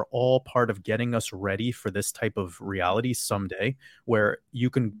points are all part of getting us ready for this type of reality someday, where you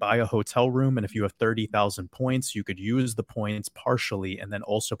can buy a hotel room, and if you have 30,000 points, you could use the points partially and then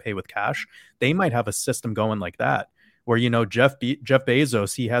also pay with cash. They might have a system going like that, where Jeff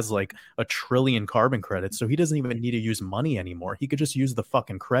Bezos, he has like 1 trillion carbon credits, so he doesn't even need to use money anymore. He could just use the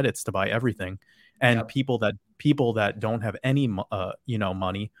fucking credits to buy everything. And people that don't have any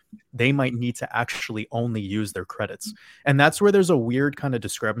money, they might need to actually only use their credits. And that's where there's a weird kind of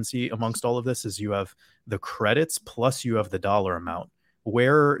discrepancy amongst all of this, is you have the credits plus you have the dollar amount.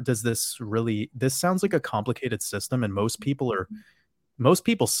 Where does this sounds like a complicated system, and most people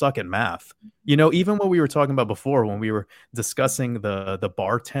suck at math. Even what we were talking about before, when we were discussing the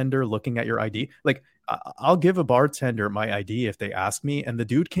bartender looking at your ID, like I'll give a bartender my ID if they ask me, and the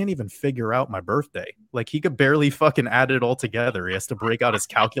dude can't even figure out my birthday. Like, he could barely fucking add it all together. He has to break out his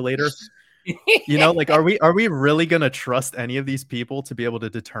calculator. Like, are we really going to trust any of these people to be able to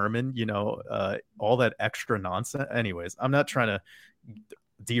determine, all that extra nonsense? Anyways, I'm not trying to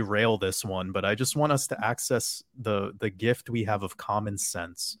derail this one, but I just want us to access the gift we have of common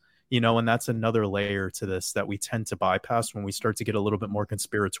sense, and that's another layer to this that we tend to bypass when we start to get a little bit more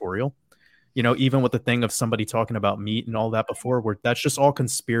conspiratorial. Even with the thing of somebody talking about meat and all that before, where that's just all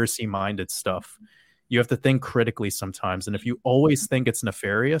conspiracy minded stuff. You have to think critically sometimes, and if you always think it's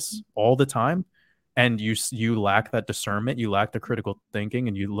nefarious all the time, and you lack that discernment, you lack the critical thinking,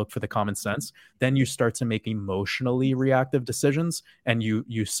 and you look for the common sense, then you start to make emotionally reactive decisions, and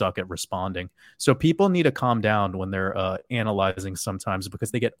you suck at responding. So people need to calm down when they're analyzing sometimes,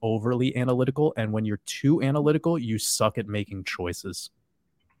 because they get overly analytical, and when you're too analytical, you suck at making choices.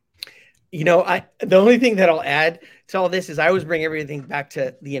 The only thing that I'll add to all this is I always bring everything back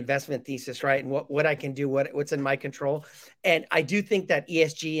to the investment thesis, right? And what I can do, what's in my control. And I do think that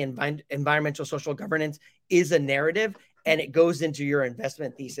ESG and environmental social governance is a narrative, and it goes into your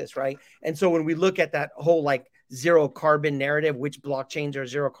investment thesis, right? And so when we look at that whole like zero carbon narrative, which blockchains are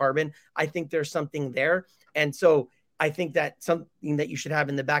zero carbon, I think there's something there. And so I think that something that you should have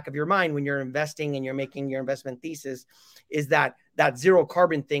in the back of your mind when you're investing and you're making your investment thesis is that zero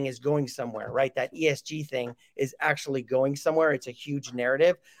carbon thing is going somewhere, right? That ESG thing is actually going somewhere. It's a huge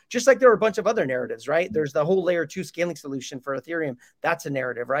narrative, just like there are a bunch of other narratives, right? There's the whole layer 2 scaling solution for Ethereum. That's a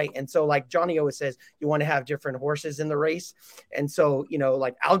narrative, right? And so like Johnny always says, you want to have different horses in the race. And so,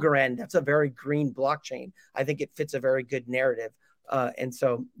 like Algorand, that's a very green blockchain. I think it fits a very good narrative. And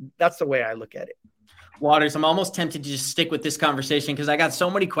so that's the way I look at it. Waters, I'm almost tempted to just stick with this conversation because I got so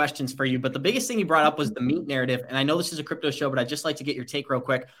many questions for you. But the biggest thing you brought up was the meat narrative. And I know this is a crypto show, but I'd just like to get your take real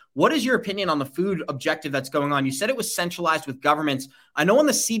quick. What is your opinion on the food objective that's going on? You said it was centralized with governments. I know on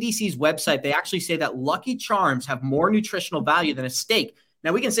the CDC's website, they actually say that Lucky Charms have more nutritional value than a steak.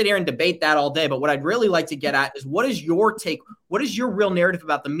 Now, we can sit here and debate that all day, but what I'd really like to get at is what is your take? What is your real narrative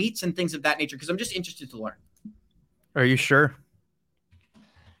about the meats and things of that nature? Because I'm just interested to learn. Are you sure?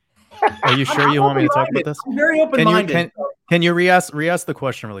 Are you sure you want me to talk about this? I'm very open-minded. Can you re-ask the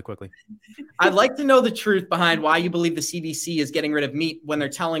question really quickly? I'd like to know the truth behind why you believe the CDC is getting rid of meat when they're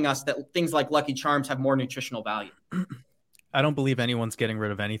telling us that things like Lucky Charms have more nutritional value. I don't believe anyone's getting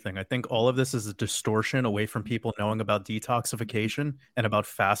rid of anything. I think all of this is a distortion away from people knowing about detoxification and about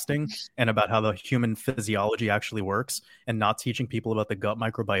fasting and about how the human physiology actually works, and not teaching people about the gut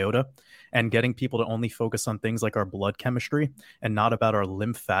microbiota and getting people to only focus on things like our blood chemistry and not about our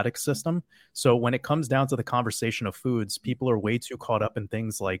lymphatic system. So when it comes down to the conversation of foods, people are way too caught up in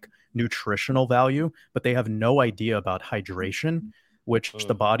things like nutritional value, but they have no idea about hydration, which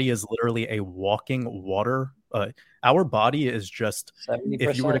the body is literally a walking water. Our body is just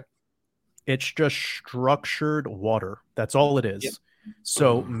 70%. It's just structured water. That's all it is. Yep.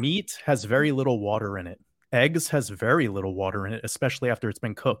 So meat has very little water in it. Eggs has very little water in it, especially after it's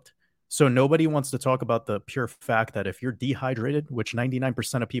been cooked. So nobody wants to talk about the pure fact that if you're dehydrated, which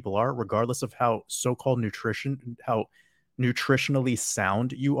 99% of people are, regardless of how so-called how nutritionally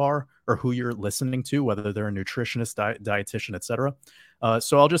sound you are or who you're listening to, whether they're a nutritionist, dietitian, etc.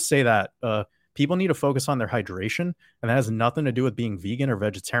 So I'll just say that people need to focus on their hydration, and that has nothing to do with being vegan or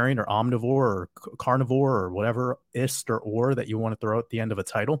vegetarian or omnivore or carnivore or whatever ist or that you want to throw at the end of a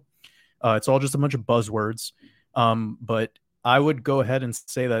title. It's all just a bunch of buzzwords. But I would go ahead and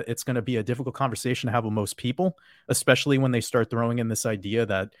say that it's going to be a difficult conversation to have with most people, especially when they start throwing in this idea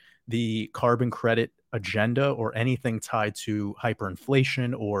that the carbon credit agenda or anything tied to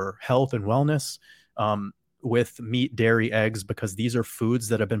hyperinflation or health and wellness, with meat, dairy, eggs, because these are foods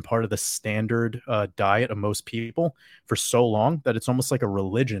that have been part of the standard diet of most people for so long that it's almost like a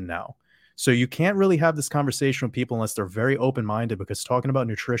religion now. So you can't really have this conversation with people unless they're very open-minded, because talking about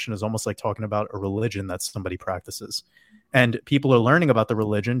nutrition is almost like talking about a religion that somebody practices. And people are learning about the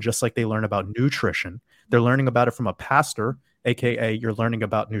religion just like they learn about nutrition. They're learning about it from a pastor, aka you're learning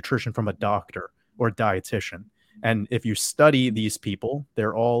about nutrition from a doctor or a dietitian. And if you study these people,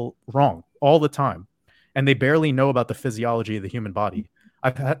 they're all wrong all the time. And they barely know about the physiology of the human body.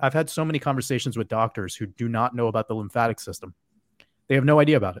 I've had so many conversations with doctors who do not know about the lymphatic system. They have no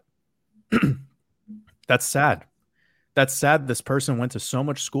idea about it. That's sad. That's sad. This person went to so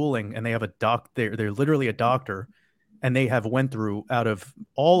much schooling and they have they're literally a doctor, and they have went through, out of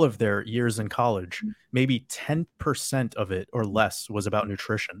all of their years in college, maybe 10% of it or less was about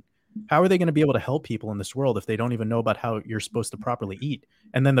nutrition. How are they going to be able to help people in this world if they don't even know about how you're supposed to properly eat?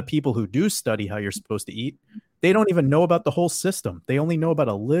 And then the people who do study how you're supposed to eat, they don't even know about the whole system. They only know about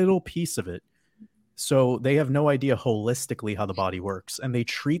a little piece of it. So they have no idea holistically how the body works. And they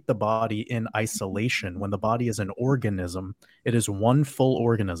treat the body in isolation when the body is an organism. It is one full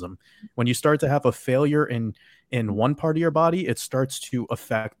organism. When you start to have a failure in one part of your body, it starts to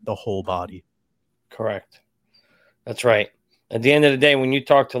affect the whole body. Correct. That's right. At the end of the day, when you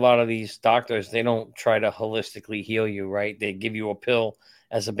talk to a lot of these doctors, they don't try to holistically heal you, right? They give you a pill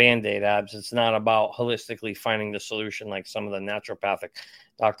as a Band-Aid, Abs. It's not about holistically finding the solution like some of the naturopathic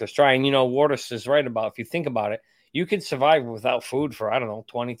doctors try. And, Waters is right about, if you think about it, you could survive without food for,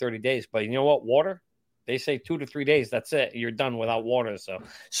 20, 30 days. But you know what? Water, they say 2 to 3 days. That's it. You're done without water.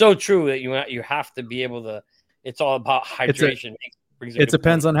 So true that you have to be able to, it's all about hydration. It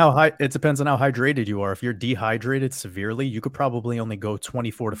depends on how hydrated you are. If you're dehydrated severely, you could probably only go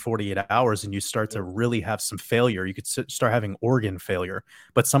 24 to 48 hours and you start to really have some failure. You could start having organ failure.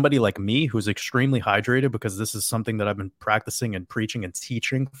 But somebody like me, who's extremely hydrated, because this is something that I've been practicing and preaching and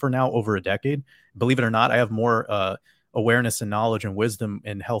teaching for now over a decade. Believe it or not, I have more awareness and knowledge and wisdom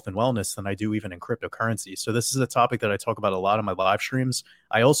in health and wellness than I do even in cryptocurrency. So this is a topic that I talk about a lot in my live streams.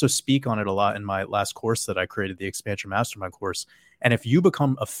 I also speak on it a lot in my last course that I created, the Expansion Mastermind course. And if you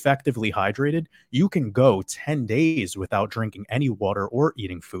become effectively hydrated, you can go 10 days without drinking any water or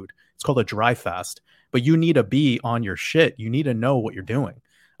eating food. It's called a dry fast, but you need to be on your shit. You need to know what you're doing.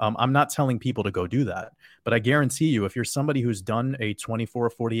 I'm not telling people to go do that, but I guarantee you, if you're somebody who's done a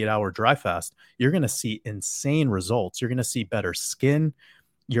 24, 48-hour dry fast, you're going to see insane results. You're going to see better skin.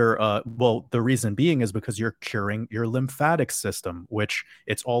 The reason being is because you're curing your lymphatic system, which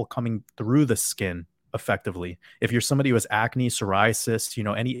it's all coming through the skin effectively. If you're somebody who has acne,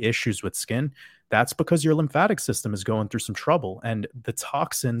 psoriasis, any issues with skin, that's because your lymphatic system is going through some trouble and the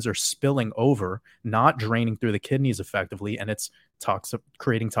toxins are spilling over, not draining through the kidneys effectively, and it's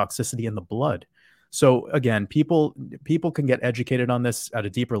creating toxicity in the blood. So again, people can get educated on this at a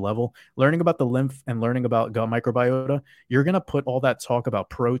deeper level. Learning about the lymph and learning about gut microbiota, you're going to put all that talk about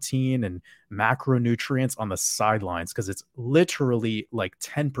protein and macronutrients on the sidelines because it's literally like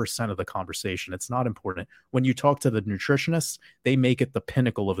 10% of the conversation. It's not important. When you talk to the nutritionists, they make it the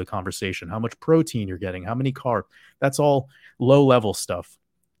pinnacle of the conversation. How much protein you're getting, how many carbs. That's all low level stuff.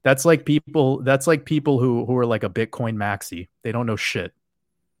 That's like people who are like a Bitcoin maxi. They don't know shit.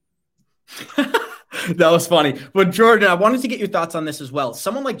 That was funny. But Jordan, I wanted to get your thoughts on this as well.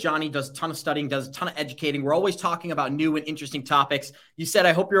 Someone like Johnny does a ton of studying, does a ton of educating. We're always talking about new and interesting topics. You said,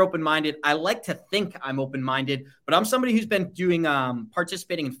 I hope you're open-minded. I like to think I'm open-minded, but I'm somebody who's been doing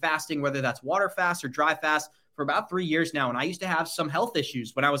participating in fasting, whether that's water fast or dry fast, for about 3 years now. And I used to have some health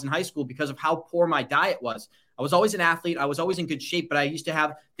issues when I was in high school because of how poor my diet was. I was always an athlete. I was always in good shape, but I used to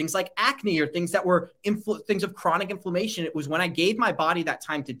have things like acne or things that were things of chronic inflammation. It was when I gave my body that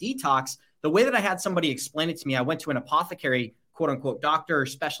time to detox. The way that I had somebody explain it to me, I went to an apothecary, quote unquote, doctor or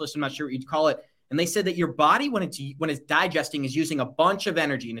specialist, I'm not sure what you'd call it. And they said that your body, when it's digesting, is using a bunch of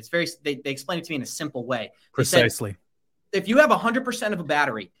energy. And it's they explain it to me in a simple way. Precisely. If you have 100% of a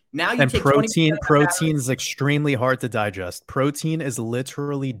battery, now you take protein is extremely hard to digest. Protein is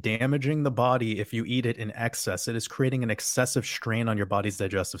literally damaging the body if you eat it in excess. It is creating an excessive strain on your body's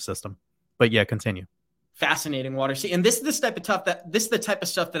digestive system. But yeah, continue. Fascinating, Water. See, and this is the type of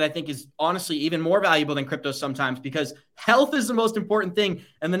stuff that I think is honestly even more valuable than crypto sometimes, because health is the most important thing.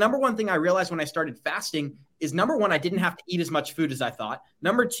 And the number one thing I realized when I started fasting is number one, I didn't have to eat as much food as I thought.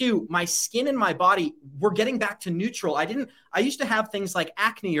 Number two, my skin and my body were getting back to neutral. I used to have things like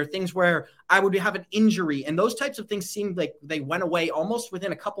acne or things where I would have an injury, and those types of things seemed like they went away almost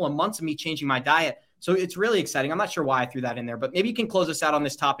within a couple of months of me changing my diet. So it's really exciting. I'm not sure why I threw that in there, but maybe you can close us out on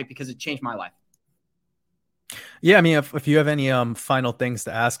this topic because it changed my life. Yeah, I mean, if you have any final things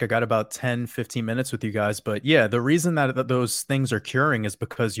to ask, I got about 10, 15 minutes with you guys. But yeah, the reason that those things are curing is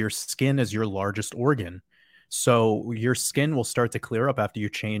because your skin is your largest organ. So your skin will start to clear up after you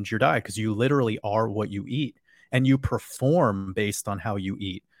change your diet because you literally are what you eat and you perform based on how you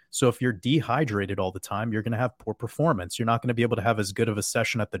eat. So if you're dehydrated all the time, you're going to have poor performance. You're not going to be able to have as good of a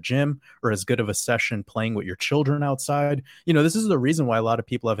session at the gym or as good of a session playing with your children outside. You know, this is the reason why a lot of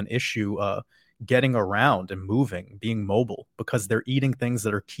people have an issue getting around and moving, being mobile, because they're eating things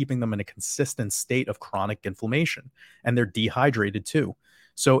that are keeping them in a consistent state of chronic inflammation, and they're dehydrated too.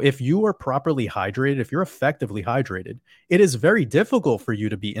 So if you are properly hydrated, if you're effectively hydrated, it is very difficult for you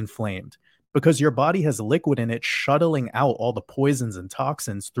to be inflamed because your body has liquid in it shuttling out all the poisons and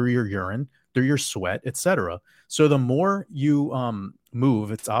toxins through your urine, through your sweat, etc. So the more you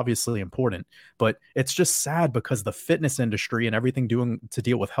move, it's obviously important, but it's just sad because the fitness industry and everything doing to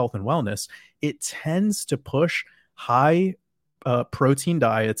deal with health and wellness, it tends to push high protein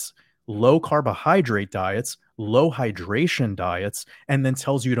diets, low carbohydrate diets, low hydration diets, and then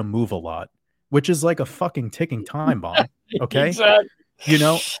tells you to move a lot, which is like a fucking ticking time bomb. Okay. Exactly. You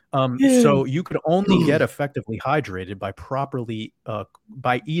know, so you could only get effectively hydrated by properly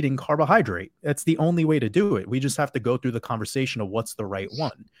by eating carbohydrate. That's the only way to do it. We just have to go through the conversation of what's the right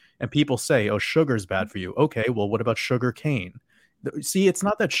one. And people say, "Oh, sugar's bad for you." Okay, well, what about sugar cane? See, it's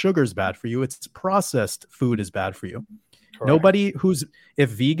not that sugar's bad for you; it's processed food is bad for you. Correct. Nobody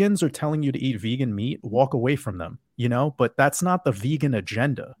if vegans are telling you to eat vegan meat, walk away from them, you know, but that's not the vegan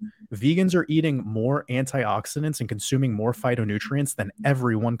agenda. Vegans are eating more antioxidants and consuming more phytonutrients than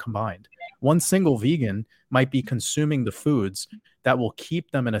everyone combined. One single vegan might be consuming the foods that will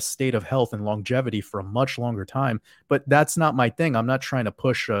keep them in a state of health and longevity for a much longer time. But that's not my thing. I'm not trying to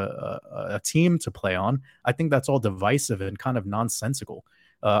push a team to play on. I think that's all divisive and kind of nonsensical.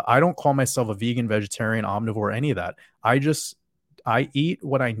 I don't call myself a vegan, vegetarian, omnivore, any of that. I eat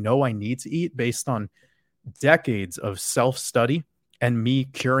what I know I need to eat based on decades of self-study and me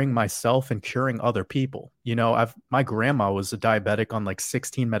curing myself and curing other people. You know, my grandma was a diabetic on like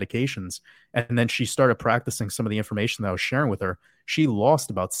 16 medications. And then she started practicing some of the information that I was sharing with her. She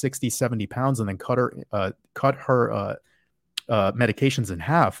lost about 60, 70 pounds and then cut her medications in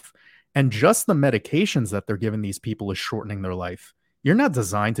half. And just the medications that they're giving these people is shortening their life. You're not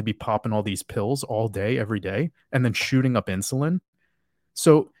designed to be popping all these pills all day, every day, and then shooting up insulin.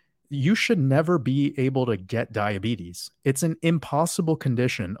 So you should never be able to get diabetes. It's an impossible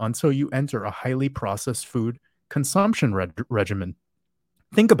condition until you enter a highly processed food consumption regimen.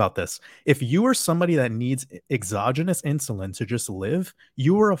 Think about this. If you are somebody that needs exogenous insulin to just live,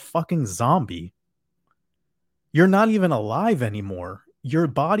 you are a fucking zombie. You're not even alive anymore. Your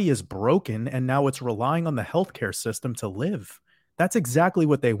body is broken, and now it's relying on the healthcare system to live. That's exactly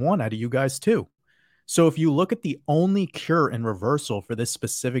what they want out of you guys too. So if you look at the only cure and reversal for this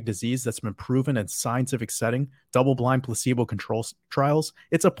specific disease that's been proven in scientific setting, double-blind placebo control trials,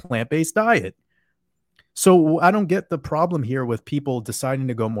 it's a plant-based diet. So I don't get the problem here with people deciding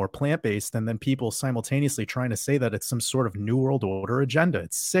to go more plant-based and then people simultaneously trying to say that it's some sort of New World Order agenda.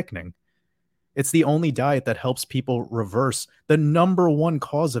 It's sickening. It's the only diet that helps people reverse the number one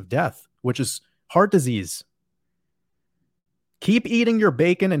cause of death, which is heart disease. Keep eating your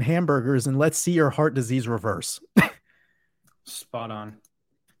bacon and hamburgers and let's see your heart disease reverse. Spot on.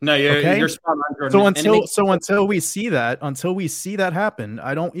 No, you're spot on, Jordan. Until we see that happen,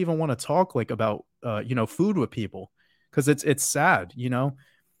 I don't even want to talk like about food with people because it's sad, you know.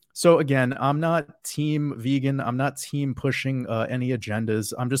 So again, I'm not team vegan. I'm not team pushing any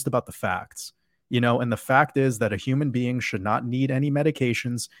agendas. I'm just about the facts. You know, and the fact is that a human being should not need any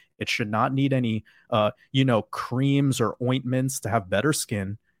medications. It should not need any, creams or ointments to have better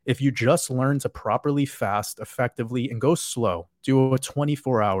skin. If you just learn to properly fast effectively and go slow, do a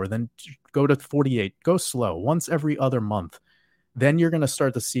 24-hour, then go to 48, go slow once every other month, then you're going to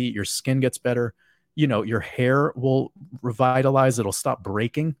start to see your skin gets better. You know, your hair will revitalize. It'll stop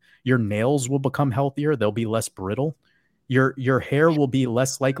breaking. Your nails will become healthier. They'll be less brittle. Your hair will be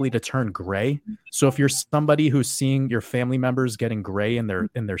less likely to turn gray. So if you're somebody who's seeing your family members getting gray in their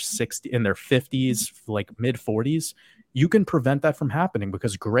 50s, like mid 40s, you can prevent that from happening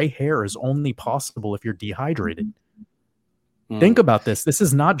because gray hair is only possible if you're dehydrated. Think about this. This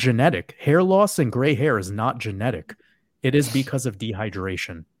is not genetic. Hair loss and gray hair is not genetic. It is because of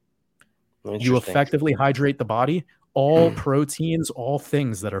dehydration. You effectively hydrate the body. All proteins, all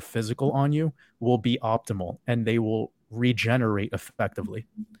things that are physical on you will be optimal, and they will regenerate effectively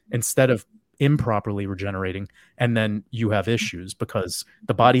instead of improperly regenerating. And then you have issues because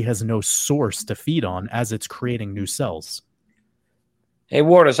the body has no source to feed on as it's creating new cells. Hey,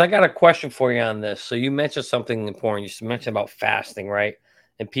 Waters, I got a question for you on this. So you mentioned something important. You mentioned about fasting, right?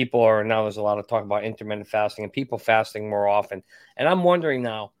 And people are now, there's a lot of talk about intermittent fasting and people fasting more often. And I'm wondering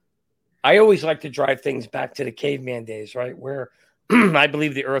now, I always like to drive things back to the caveman days, right? Where I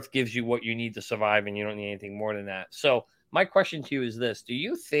believe the earth gives you what you need to survive and you don't need anything more than that. So my question to you is this. Do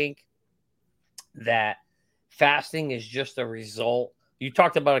you think that fasting is just a result? You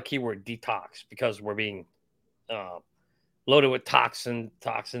talked about a keyword, detox, because we're being loaded with toxins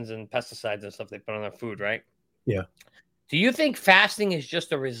and pesticides and stuff they put on our food, right? Yeah. Do you think fasting is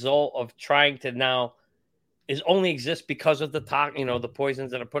just a result of trying to now only exists because of the the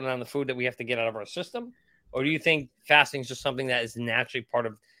poisons that are put on the food that we have to get out of our system? Or do you think fasting is just something that is naturally part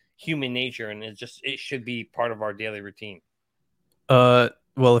of human nature and it should be part of our daily routine?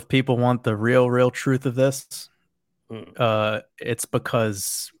 Well, if people want the real truth of this, it's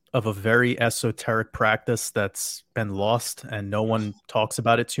because of a very esoteric practice that's been lost and no one talks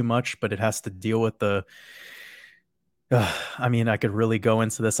about it too much, but it has to deal with the I mean, I could really go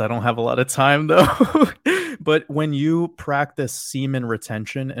into this. I don't have a lot of time though. But when you practice semen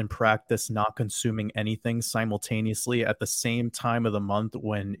retention and practice not consuming anything simultaneously at the same time of the month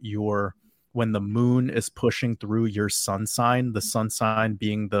when the moon is pushing through your sun sign, the sun sign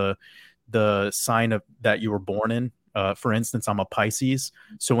being the sign of that you were born in. For instance, I'm a Pisces.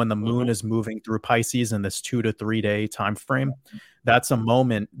 So when the moon is moving through Pisces in this 2 to 3 day time frame, that's a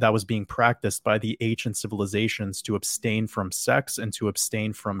moment that was being practiced by the ancient civilizations to abstain from sex and to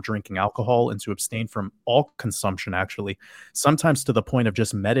abstain from drinking alcohol and to abstain from all consumption, actually, sometimes to the point of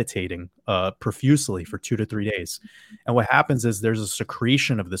just meditating profusely for 2 to 3 days. And what happens is there's a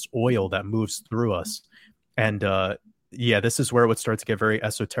secretion of this oil that moves through us. And yeah, this is where it would start to get very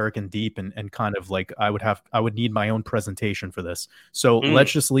esoteric and deep and kind of like I would need my own presentation for this. So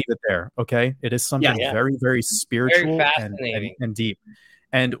let's just leave it there. Okay. It is something very, very spiritual very and deep.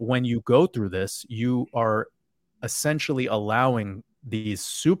 And when you go through this, you are essentially allowing these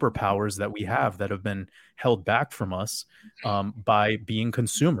superpowers that we have that have been held back from us by being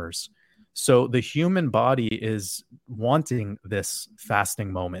consumers. So the human body is wanting this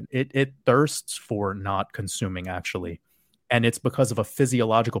fasting moment. It thirsts for not consuming, actually. And it's because of a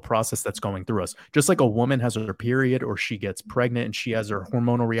physiological process that's going through us. Just like a woman has her period or she gets pregnant and she has her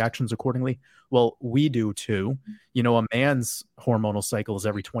hormonal reactions accordingly. Well, we do too. You know, a man's hormonal cycle is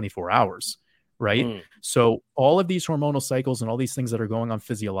every 24 hours, right? So all of these hormonal cycles and all these things that are going on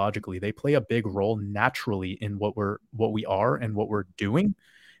physiologically, they play a big role naturally in what we are and what we're doing.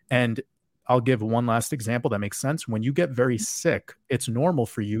 And I'll give one last example that makes sense. When you get very sick, it's normal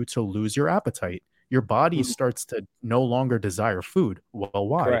for you to lose your appetite. Your body starts to no longer desire food. Well,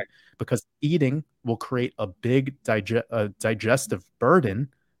 why? Correct. Because eating will create a big digestive burden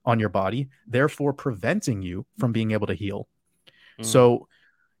on your body, therefore preventing you from being able to heal. So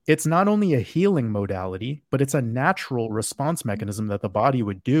it's not only a healing modality, but it's a natural response mechanism that the body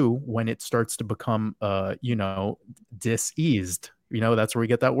would do when it starts to become, diseased. That's where we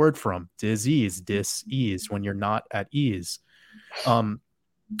get that word from. Disease, dis-ease, when you're not at ease.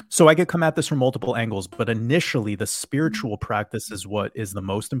 So I could come at this from multiple angles, but initially the spiritual practice is what is the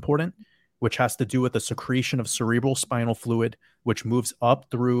most important, which has to do with the secretion of cerebral spinal fluid, which moves up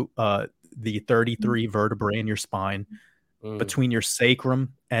through the 33 vertebrae in your spine, between your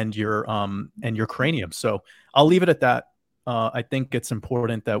sacrum and your cranium. So I'll leave it at that. I think it's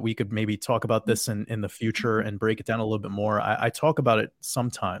important that we could maybe talk about this in the future and break it down a little bit more. I talk about it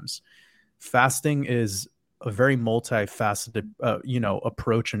sometimes. Fasting is a very multifaceted,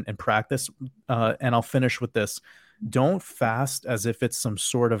 approach and practice. And I'll finish with this. Don't fast as if it's some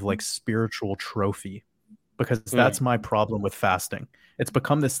sort of like spiritual trophy, because that's my problem with fasting. It's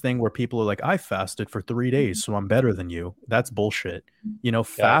become this thing where people are like, I fasted for 3 days, so I'm better than you. That's bullshit.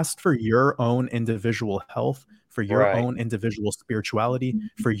 Fast for your own individual health, for your own individual spirituality,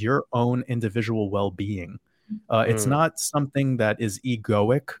 for your own individual well-being. It's not something that is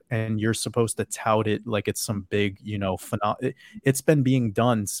egoic and you're supposed to tout it like it's some big, it's been being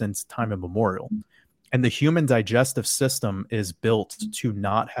done since time immemorial. And the human digestive system is built to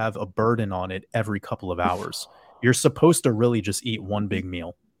not have a burden on it every couple of hours. You're supposed to really just eat one big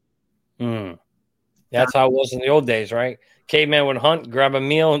meal. That's how it was in the old days, right? Caveman would hunt, grab a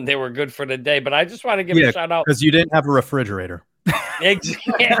meal, and they were good for the day. But I just want to give a shout out. Because you didn't have a refrigerator.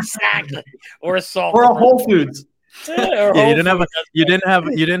 Exactly. Or a salt. Or a Whole Foods. Yeah, Yeah, you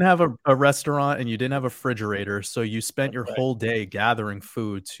didn't have a restaurant and you didn't have a refrigerator, so you spent your whole day gathering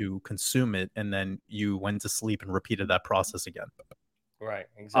food to consume it, and then you went to sleep and repeated that process again. Right.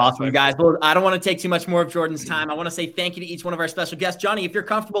 Exactly. Awesome, guys. Well, I don't want to take too much more of Jordan's time. I want to say thank you to each one of our special guests. Johnny, if you're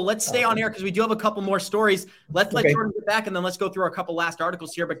comfortable, let's stay on here because we do have a couple more stories. Let's let Jordan get back, and then let's go through our couple last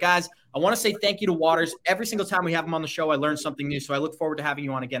articles here. But, guys, I want to say thank you to Waters. Every single time we have him on the show, I learn something new, so I look forward to having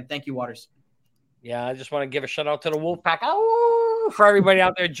you on again. Thank you, Waters. Yeah, I just want to give a shout-out to the Wolfpack. Oh, for everybody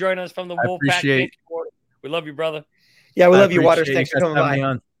out there joining us from the Wolfpack. We love you, brother. Yeah, we love you, Waters. Thanks for coming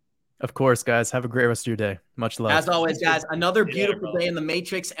by. Of course, guys. Have a great rest of your day. Much love. As always, guys, another beautiful day in the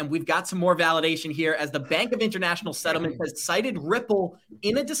Matrix, and we've got some more validation here as the Bank of International Settlements has cited Ripple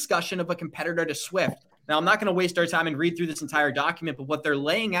in a discussion of a competitor to SWIFT. Now, I'm not going to waste our time and read through this entire document, but what they're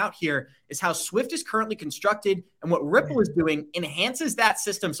laying out here is how SWIFT is currently constructed and what Ripple is doing enhances that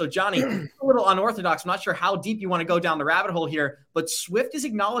system. So, Johnny, a little unorthodox. I'm not sure how deep you want to go down the rabbit hole here, but SWIFT is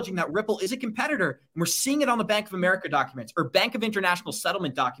acknowledging that Ripple is a competitor, and we're seeing it on the Bank of America documents or Bank of International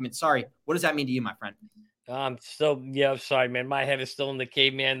Settlement documents. Sorry. What does that mean to you, my friend? Sorry, man. My head is still in the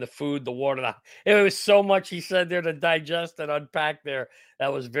caveman, the food, the water. It was so much he said there to digest and unpack there.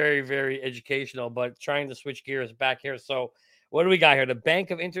 That was very, very educational, but trying to switch gears back here. So what do we got here? The Bank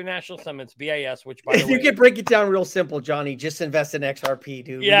of International Settlements, BIS, which by the way, you can break it down real simple, Johnny. Just invest in XRP,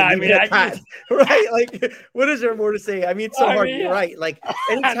 dude. Yeah, right? Like, what is there more to say? I mean, it's so hard. You're right. Like,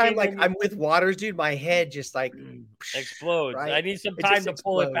 anytime I'm with Waters, dude, my head just like explodes. Right? I need some time to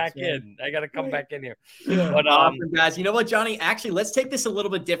pull it back in. I got to come back in here. Yeah. But awesome, guys. You know what, Johnny? Actually, let's take this a little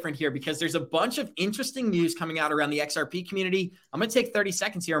bit different here because there's a bunch of interesting news coming out around the XRP community. I'm going to take 30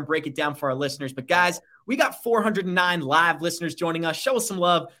 seconds here and break it down for our listeners. But guys, we got 409 live listeners joining us. Show us some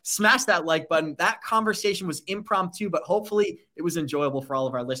love. Smash that like button. That conversation was impromptu, but hopefully it was enjoyable for all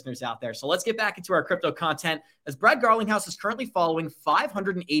of our listeners out there. So let's get back into our crypto content as Brad Garlinghouse is currently following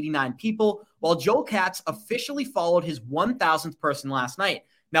 589 people, while Joel Katz officially followed his 1,000th person last night.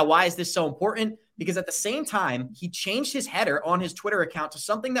 Now, why is this so important? Because at the same time, he changed his header on his Twitter account to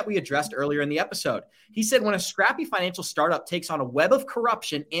something that we addressed earlier in the episode. He said, when a scrappy financial startup takes on a web of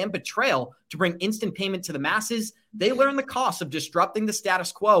corruption and betrayal to bring instant payment to the masses, they learn the cost of disrupting the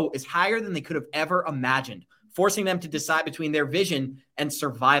status quo is higher than they could have ever imagined, forcing them to decide between their vision and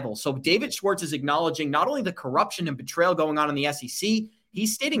survival. So David Schwartz is acknowledging not only the corruption and betrayal going on in the SEC,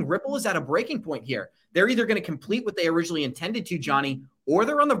 he's stating Ripple is at a breaking point here. They're either going to complete what they originally intended to, Johnny, or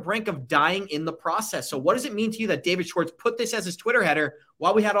they're on the brink of dying in the process. So what does it mean to you that David Schwartz put this as his Twitter header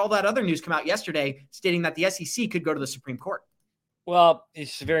while we had all that other news come out yesterday stating that the SEC could go to the Supreme Court? Well,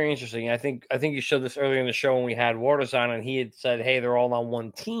 it's very interesting. I think you showed this earlier in the show when we had Waters on, and he had said, hey, they're all on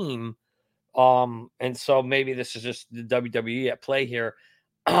one team. And so maybe this is just the WWE at play here.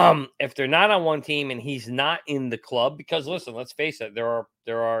 If they're not on one team and he's not in the club, because listen, let's face it, there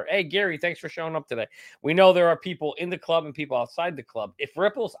are, hey, Gary, thanks for showing up today. We know there are people in the club and people outside the club. If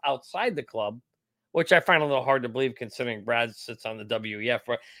Ripple's outside the club, which I find a little hard to believe considering Brad sits on the WEF,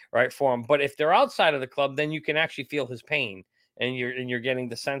 right, for him. But if they're outside of the club, then you can actually feel his pain and you're getting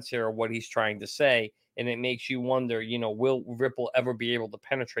the sense here of what he's trying to say. And it makes you wonder, will Ripple ever be able to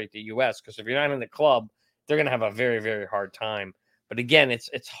penetrate the US? Because if you're not in the club, they're going to have a very, very hard time. But again,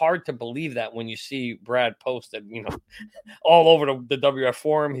 it's hard to believe that when you see Brad posted, all over the WF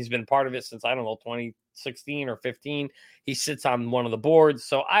forum. He's been part of it since, 2016 or 15. He sits on one of the boards.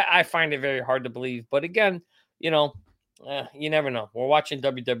 So I find it very hard to believe. But again, you never know. We're watching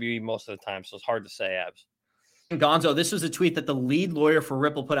WWE most of the time, so it's hard to say, Abs. Gonzo, this was a tweet that the lead lawyer for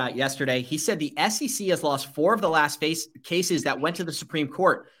Ripple put out yesterday. He said the SEC has lost 4 of the last cases that went to the Supreme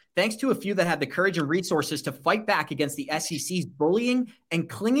Court, thanks to a few that had the courage and resources to fight back against the SEC's bullying and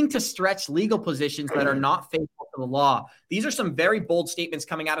clinging to stretched legal positions that are not faithful to the law. These are some very bold statements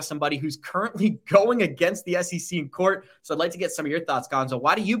coming out of somebody who's currently going against the SEC in court. So I'd like to get some of your thoughts, Gonzo.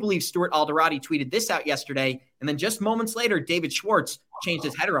 Why do you believe Stuart Alderati tweeted this out yesterday, and then just moments later, David Schwartz changed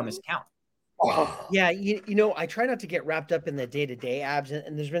his header on his account? Yeah, I try not to get wrapped up in the day-to-day, Abs,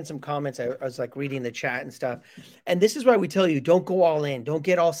 and there's been some comments. I was like reading the chat and stuff, and this is why we tell you, don't go all in, don't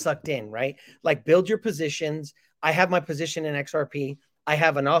get all sucked in, right? Like, build your positions. I have my position in XRP. I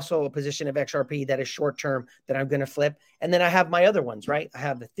have also a position of XRP that is short-term that I'm going to flip, and then I have my other ones, right? I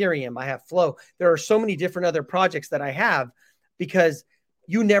have Ethereum, I have Flow. There are so many different other projects that I have because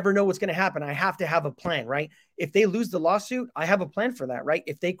you never know what's going to happen. I have to have a plan, right? If they lose the lawsuit, I have a plan for that, right?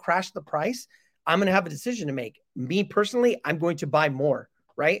 If they crash the price, I'm going to have a decision to make. Me personally, I'm going to buy more,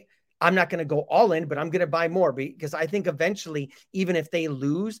 right? I'm not going to go all in, but I'm going to buy more because I think eventually, even if they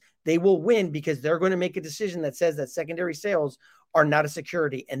lose, they will win because they're going to make a decision that says that secondary sales are not a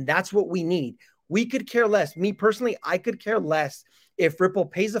security. And that's what we need. We could care less. Me personally, I could care less if Ripple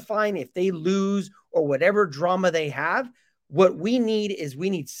pays a fine, if they lose, or whatever drama they have. What we need is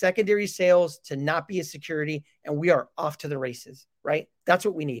secondary sales to not be a security, and we are off to the races, right? That's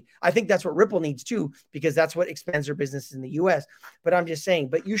what we need. I think that's what Ripple needs too, because that's what expands their business in the US. But I'm just saying,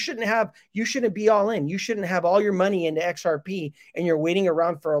 but you shouldn't be all in. You shouldn't have all your money into XRP and you're waiting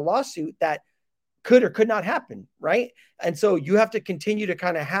around for a lawsuit that could or could not happen, right? And so you have to continue to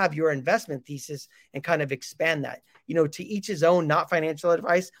kind of have your investment thesis and kind of expand that, to each his own, not financial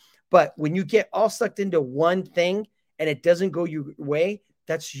advice. But when you get all sucked into one thing and it doesn't go your way,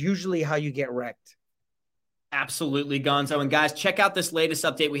 that's usually how you get wrecked. Absolutely, Gonzo. And guys, check out this latest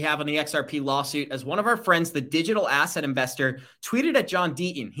update we have on the XRP lawsuit, as one of our friends, the digital asset investor, tweeted at John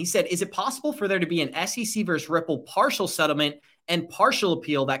Deaton. He said, is it possible for there to be an SEC versus Ripple partial settlement and partial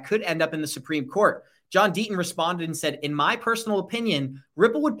appeal that could end up in the Supreme Court? John Deaton responded and said, in my personal opinion,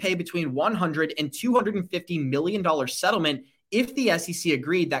 Ripple would pay between $100 and $250 million settlement if the SEC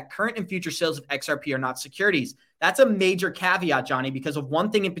agreed that current and future sales of XRP are not securities. That's a major caveat, Johnny, because of one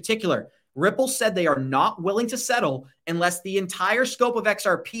thing in particular. Ripple said they are not willing to settle unless the entire scope of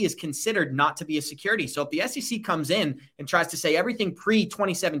XRP is considered not to be a security. So if the SEC comes in and tries to say everything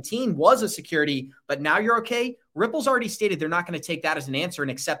pre-2017 was a security, but now you're okay, Ripple's already stated they're not going to take that as an answer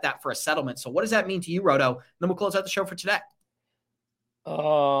and accept that for a settlement. So what does that mean to you, Roto? And then we'll close out the show for today.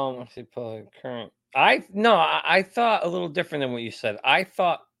 Let's see, current. I thought a little different than what you said. I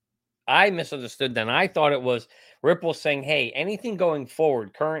thought I misunderstood then. I thought it was Ripple saying, hey, anything going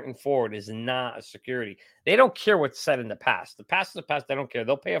forward, current and forward, is not a security. They don't care what's said in the past. The past is the past. They don't care.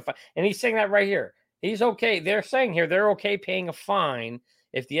 They'll pay a fine. And he's saying that right here. He's okay. They're saying here they're okay paying a fine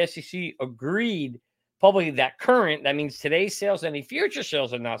if the SEC agreed publicly that current, that means today's sales, any future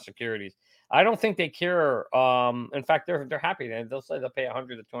sales are not securities. I don't think they care. In fact, they're happy. They'll say they'll pay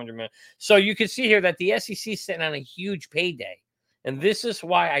 100 to 200 million. So you can see here that the SEC is sitting on a huge payday. And this is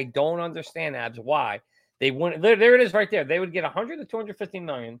why I don't understand, Abs, why they wouldn't. There it is right there. They would get 100 to 250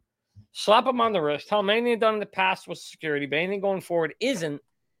 million, slap them on the wrist, tell them anything done in the past was security, but anything going forward isn't.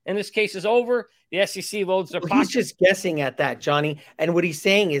 And this case is over. The SEC loads their pockets. He's just guessing at that, Johnny. And what he's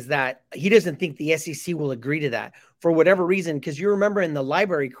saying is that he doesn't think the SEC will agree to that for whatever reason. Because you remember in the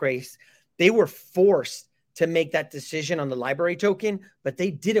library case, they were forced to make that decision on the library token, but they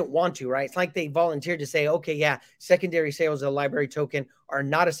didn't want to, right? It's like they volunteered to say, okay, yeah, secondary sales of the library token are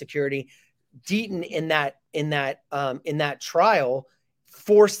not a security. Deaton in that trial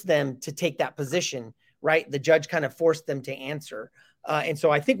forced them to take that position, right? The judge kind of forced them to answer. And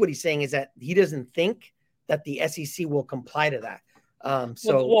so I think what he's saying is that he doesn't think that the SEC will comply to that.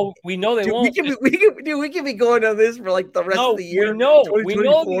 Well, we know they won't. We can be going on this for like the rest of the year. We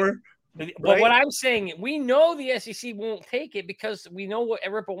know. But what I'm saying, we know the SEC won't take it because we know what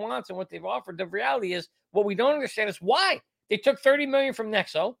Ripple wants and what they've offered. The reality is, what we don't understand is why they took 30 million from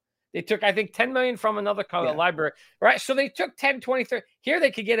Nexo. They took, I think, 10 million from another library, right? So they took 10, 20, 30. Here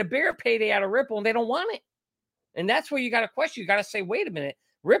they could get a bigger payday out of Ripple, and they don't want it. And that's where you got to question. You got to say, wait a minute.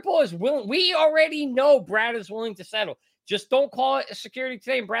 Ripple is willing. We already know Brad is willing to settle. Just don't call it a security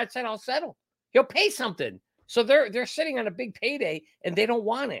today. And Brad said, I'll settle. He'll pay something. So they're sitting on a big payday, and they don't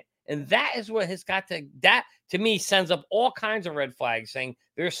want it. And that is what has got that to me sends up all kinds of red flags saying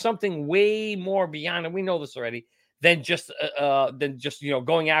there's something way more beyond, and we know this already, than just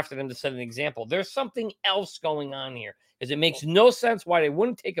going after them to set an example. There's something else going on here, because it makes no sense why they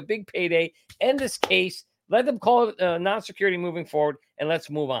wouldn't take a big payday, end this case, let them call it non-security moving forward, and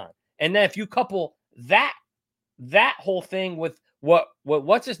let's move on. And then if you couple that whole thing with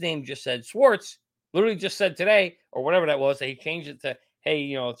what's his name just said, Schwartz literally just said today, or whatever that was, that he changed it to, hey,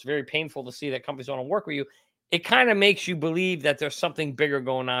 it's very painful to see that companies don't want to work with you. It kind of makes you believe that there's something bigger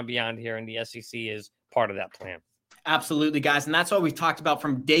going on beyond here, and the SEC is part of that plan. Absolutely, guys. And that's what we've talked about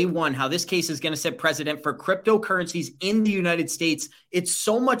from day one, how this case is going to set precedent for cryptocurrencies in the United States. It's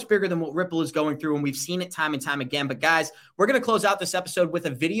so much bigger than what Ripple is going through, and we've seen it time and time again. But guys, we're going to close out this episode with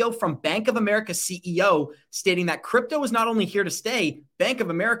a video from Bank of America CEO stating that crypto is not only here to stay, Bank of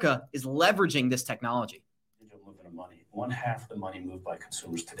America is leveraging this technology. Movement of money. One half of the money moved by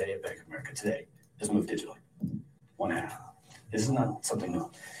consumers today at Bank of America today is moved digitally. One half. This is not something new.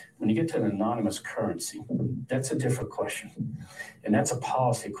 When you get to an anonymous currency, that's a different question. And that's a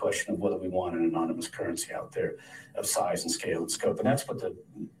policy question of whether we want an anonymous currency out there of size and scale and scope. And that's what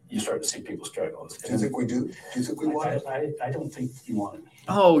you start to see people struggle. Do you think we do? Do you think we want it? I don't think you want it.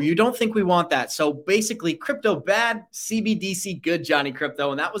 Oh, you don't think we want that? So basically, crypto bad, CBDC good, Johnny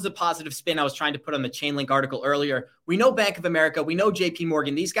Crypto. And that was the positive spin I was trying to put on the Chainlink article earlier. We know Bank of America. We know JP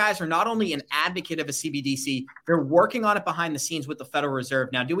Morgan. These guys are not only an advocate of a CBDC, they're working on it behind the scenes with the Federal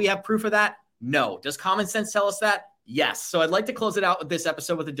Reserve. Now, do we have proof of that? No. Does common sense tell us that? Yes. So I'd like to close it out with this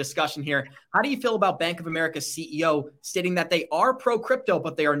episode with a discussion here. How do you feel about Bank of America's CEO stating that they are pro-crypto,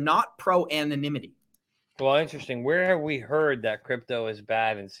 but they are not pro-anonymity? Well, interesting. Where have we heard that crypto is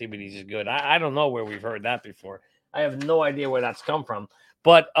bad and CBDC is good? I don't know where we've heard that before. I have no idea where that's come from.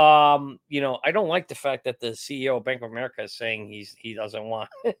 But you know, I don't like the fact that the CEO of Bank of America is saying he doesn't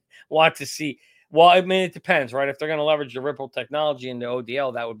want to see. Well, I mean, it depends, right? If they're going to leverage the Ripple technology into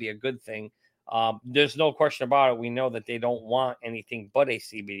ODL, that would be a good thing. There's no question about it. We know that they don't want anything but a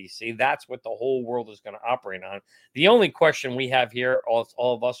CBDC. That's what the whole world is going to operate on. The only question we have here, all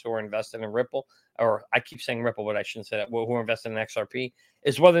of us who are invested in Ripple, or I keep saying Ripple, but I shouldn't say that, who are invested in XRP,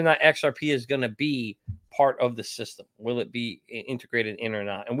 is whether or not XRP is going to be part of the system. Will it be integrated in or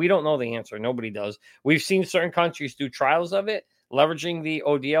not? And we don't know the answer. Nobody does. We've seen certain countries do trials of it, leveraging the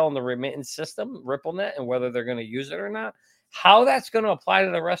ODL and the remittance system, RippleNet, and whether they're going to use it or not. How that's going to apply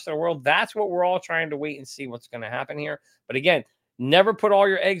to the rest of the world, that's what we're all trying to wait and see what's going to happen here. But again, never put all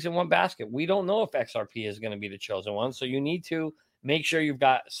your eggs in one basket. We don't know if XRP is going to be the chosen one. So you need to make sure you've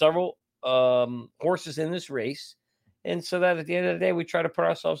got several horses in this race. And so that at the end of the day, we try to put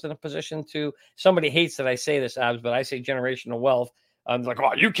ourselves in a position to, somebody hates that I say this, Abs, but I say generational wealth. I'm like,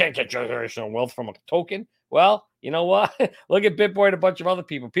 oh, you can't get generational wealth from a token. Well, you know what? Look at BitBoy and a bunch of other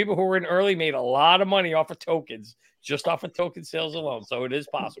people. People who were in early made a lot of money off of tokens, just off of token sales alone. So it is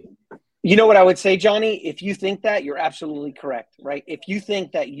possible. You know what I would say, Johnny? If you think that, you're absolutely correct, right? If you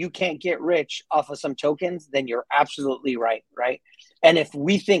think that you can't get rich off of some tokens, then you're absolutely right, right? And if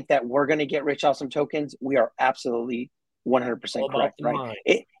we think that we're going to get rich off some tokens, we are absolutely 100% correct,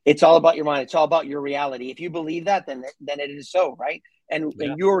 right? It's all about your mind. It's all about your reality. If you believe that, then it is so, right? And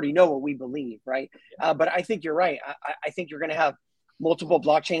you already know what we believe, right? But I think you're right. I think you're going to have multiple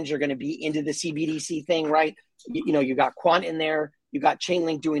blockchains. You're going to be into the CBDC thing, right? You know, you got Quant in there. You got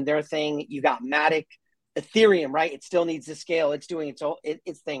Chainlink doing their thing. You got Matic, Ethereum, right? It still needs to scale. It's doing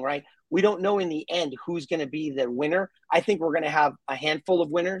its thing, right? We don't know in the end who's going to be the winner. I think we're going to have a handful of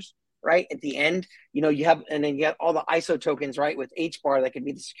winners, right? At the end, you know, and then you got all the ISO tokens, right? With HBAR, that could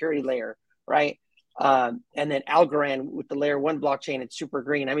be the security layer, right? And then Algorand with the layer 1 blockchain, it's super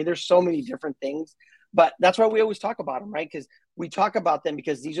green. I mean, there's so many different things, but that's why we always talk about them, right? Because we talk about them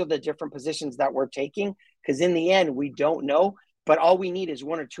because these are the different positions that we're taking. Because in the end, we don't know. But all we need is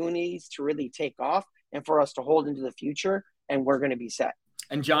one or two of these to really take off and for us to hold into the future, and we're going to be set.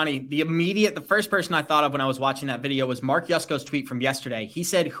 And Johnny, the first person I thought of when I was watching that video was Mark Yusko's tweet from yesterday. He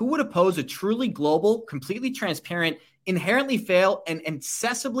said, who would oppose a truly global, completely transparent, inherently fair, and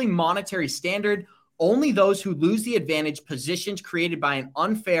excessively monetary standard? Only those who lose the advantage positions created by an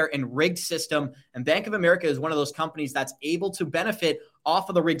unfair and rigged system. And Bank of America is one of those companies that's able to benefit off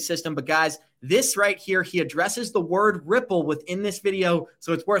of the rigged system. But guys, this right here, he addresses the word Ripple within this video.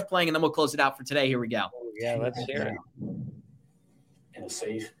 So it's worth playing, and then we'll close it out for today. Here we go. Yeah, let's hear it. In a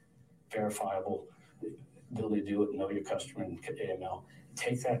safe, verifiable, ability to do it, know your customer in AML,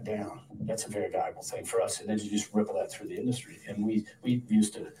 take that down. That's a very valuable thing for us. And then you just ripple that through the industry. And we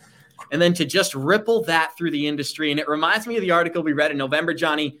used to. And then to just ripple that through the industry. And it reminds me of the article we read in November,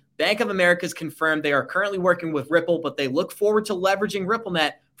 Johnny. Bank of America has confirmed they are currently working with Ripple, but they look forward to leveraging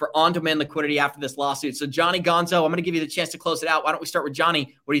RippleNet for on-demand liquidity after this lawsuit. So Johnny Gonzo, I'm going to give you the chance to close it out. Why don't we start with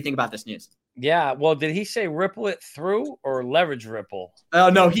Johnny? What do you think about this news? Yeah, well, did he say ripple it through or leverage Ripple? Oh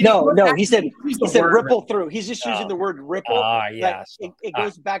no, he said ripple through. He's just using the word ripple. Yeah. It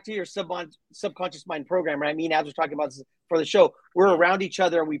goes back to your subconscious mind program, right? Me and Abs were talking about this for the show. We're around each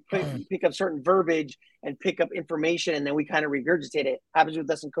other and we pick up certain verbiage and pick up information, and then we kind of regurgitate it. Happens with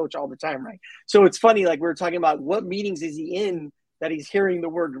us and Coach all the time, right? So it's funny, like we were talking about what meetings is he in that he's hearing the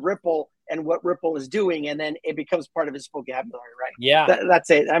word ripple and what Ripple is doing, and then it becomes part of his vocabulary, right? Yeah. That's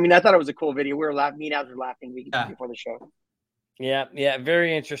it. I mean, I thought it was a cool video. We were laughing. Me and Abs were laughing before the show. Yeah,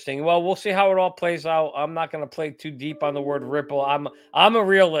 very interesting. Well, we'll see how it all plays out. I'm not going to play too deep on the word Ripple. I'm a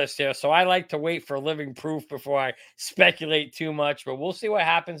realist here, so I like to wait for living proof before I speculate too much, but we'll see what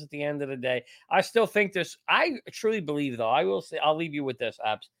happens at the end of the day. I still think this. I truly believe, though, I will say, I'll leave you with this,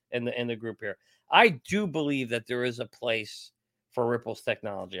 Abs, in the group here. I do believe that there is a place for Ripple's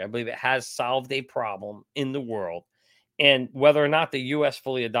technology. I believe it has solved a problem in the world. And whether or not the U.S.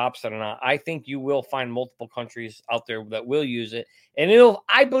 fully adopts it or not, I think you will find multiple countries out there that will use it. And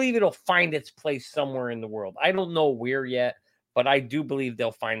I believe it'll find its place somewhere in the world. I don't know where yet, but I do believe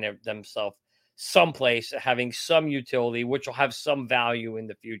they'll find themselves someplace having some utility, which will have some value in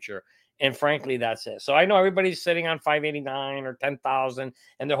the future. And frankly, that's it. So I know everybody's sitting on 589 or 10,000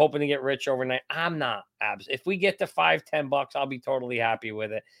 and they're hoping to get rich overnight. I'm not, Abs. If we get to $5-10, I'll be totally happy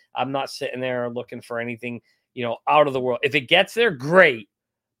with it. I'm not sitting there looking for anything, out of the world. If it gets there, great.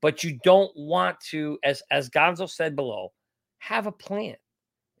 but you don't want to, as Gonzo said below, have a plan.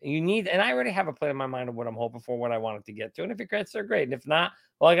 You need, and I already have a plan in my mind of what I'm hoping for, what I want it to get to. And if it gets there, great. And if not,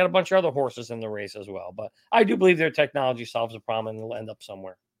 well, I got a bunch of other horses in the race as well. But I do believe their technology solves a problem and it'll end up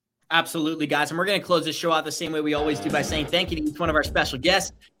somewhere. Absolutely, guys. And we're going to close this show out the same way we always do by saying thank you to each one of our special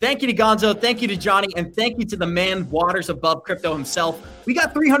guests. Thank you to Gonzo. Thank you to Johnny. And thank you to the man waters above crypto himself. We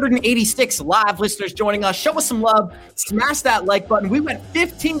got 386 live listeners joining us. Show us some love. Smash that like button. We went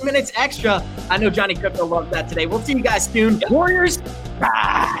 15 minutes extra. I know Johnny Crypto loves that today. We'll see you guys soon. Warriors,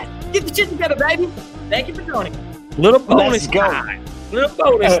 ride. Get the shit together, baby. Thank you for joining. Little bonus time. Little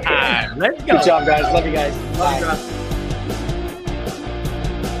bonus time. Let's go. Good job, guys. Love you guys. Bye. Bye.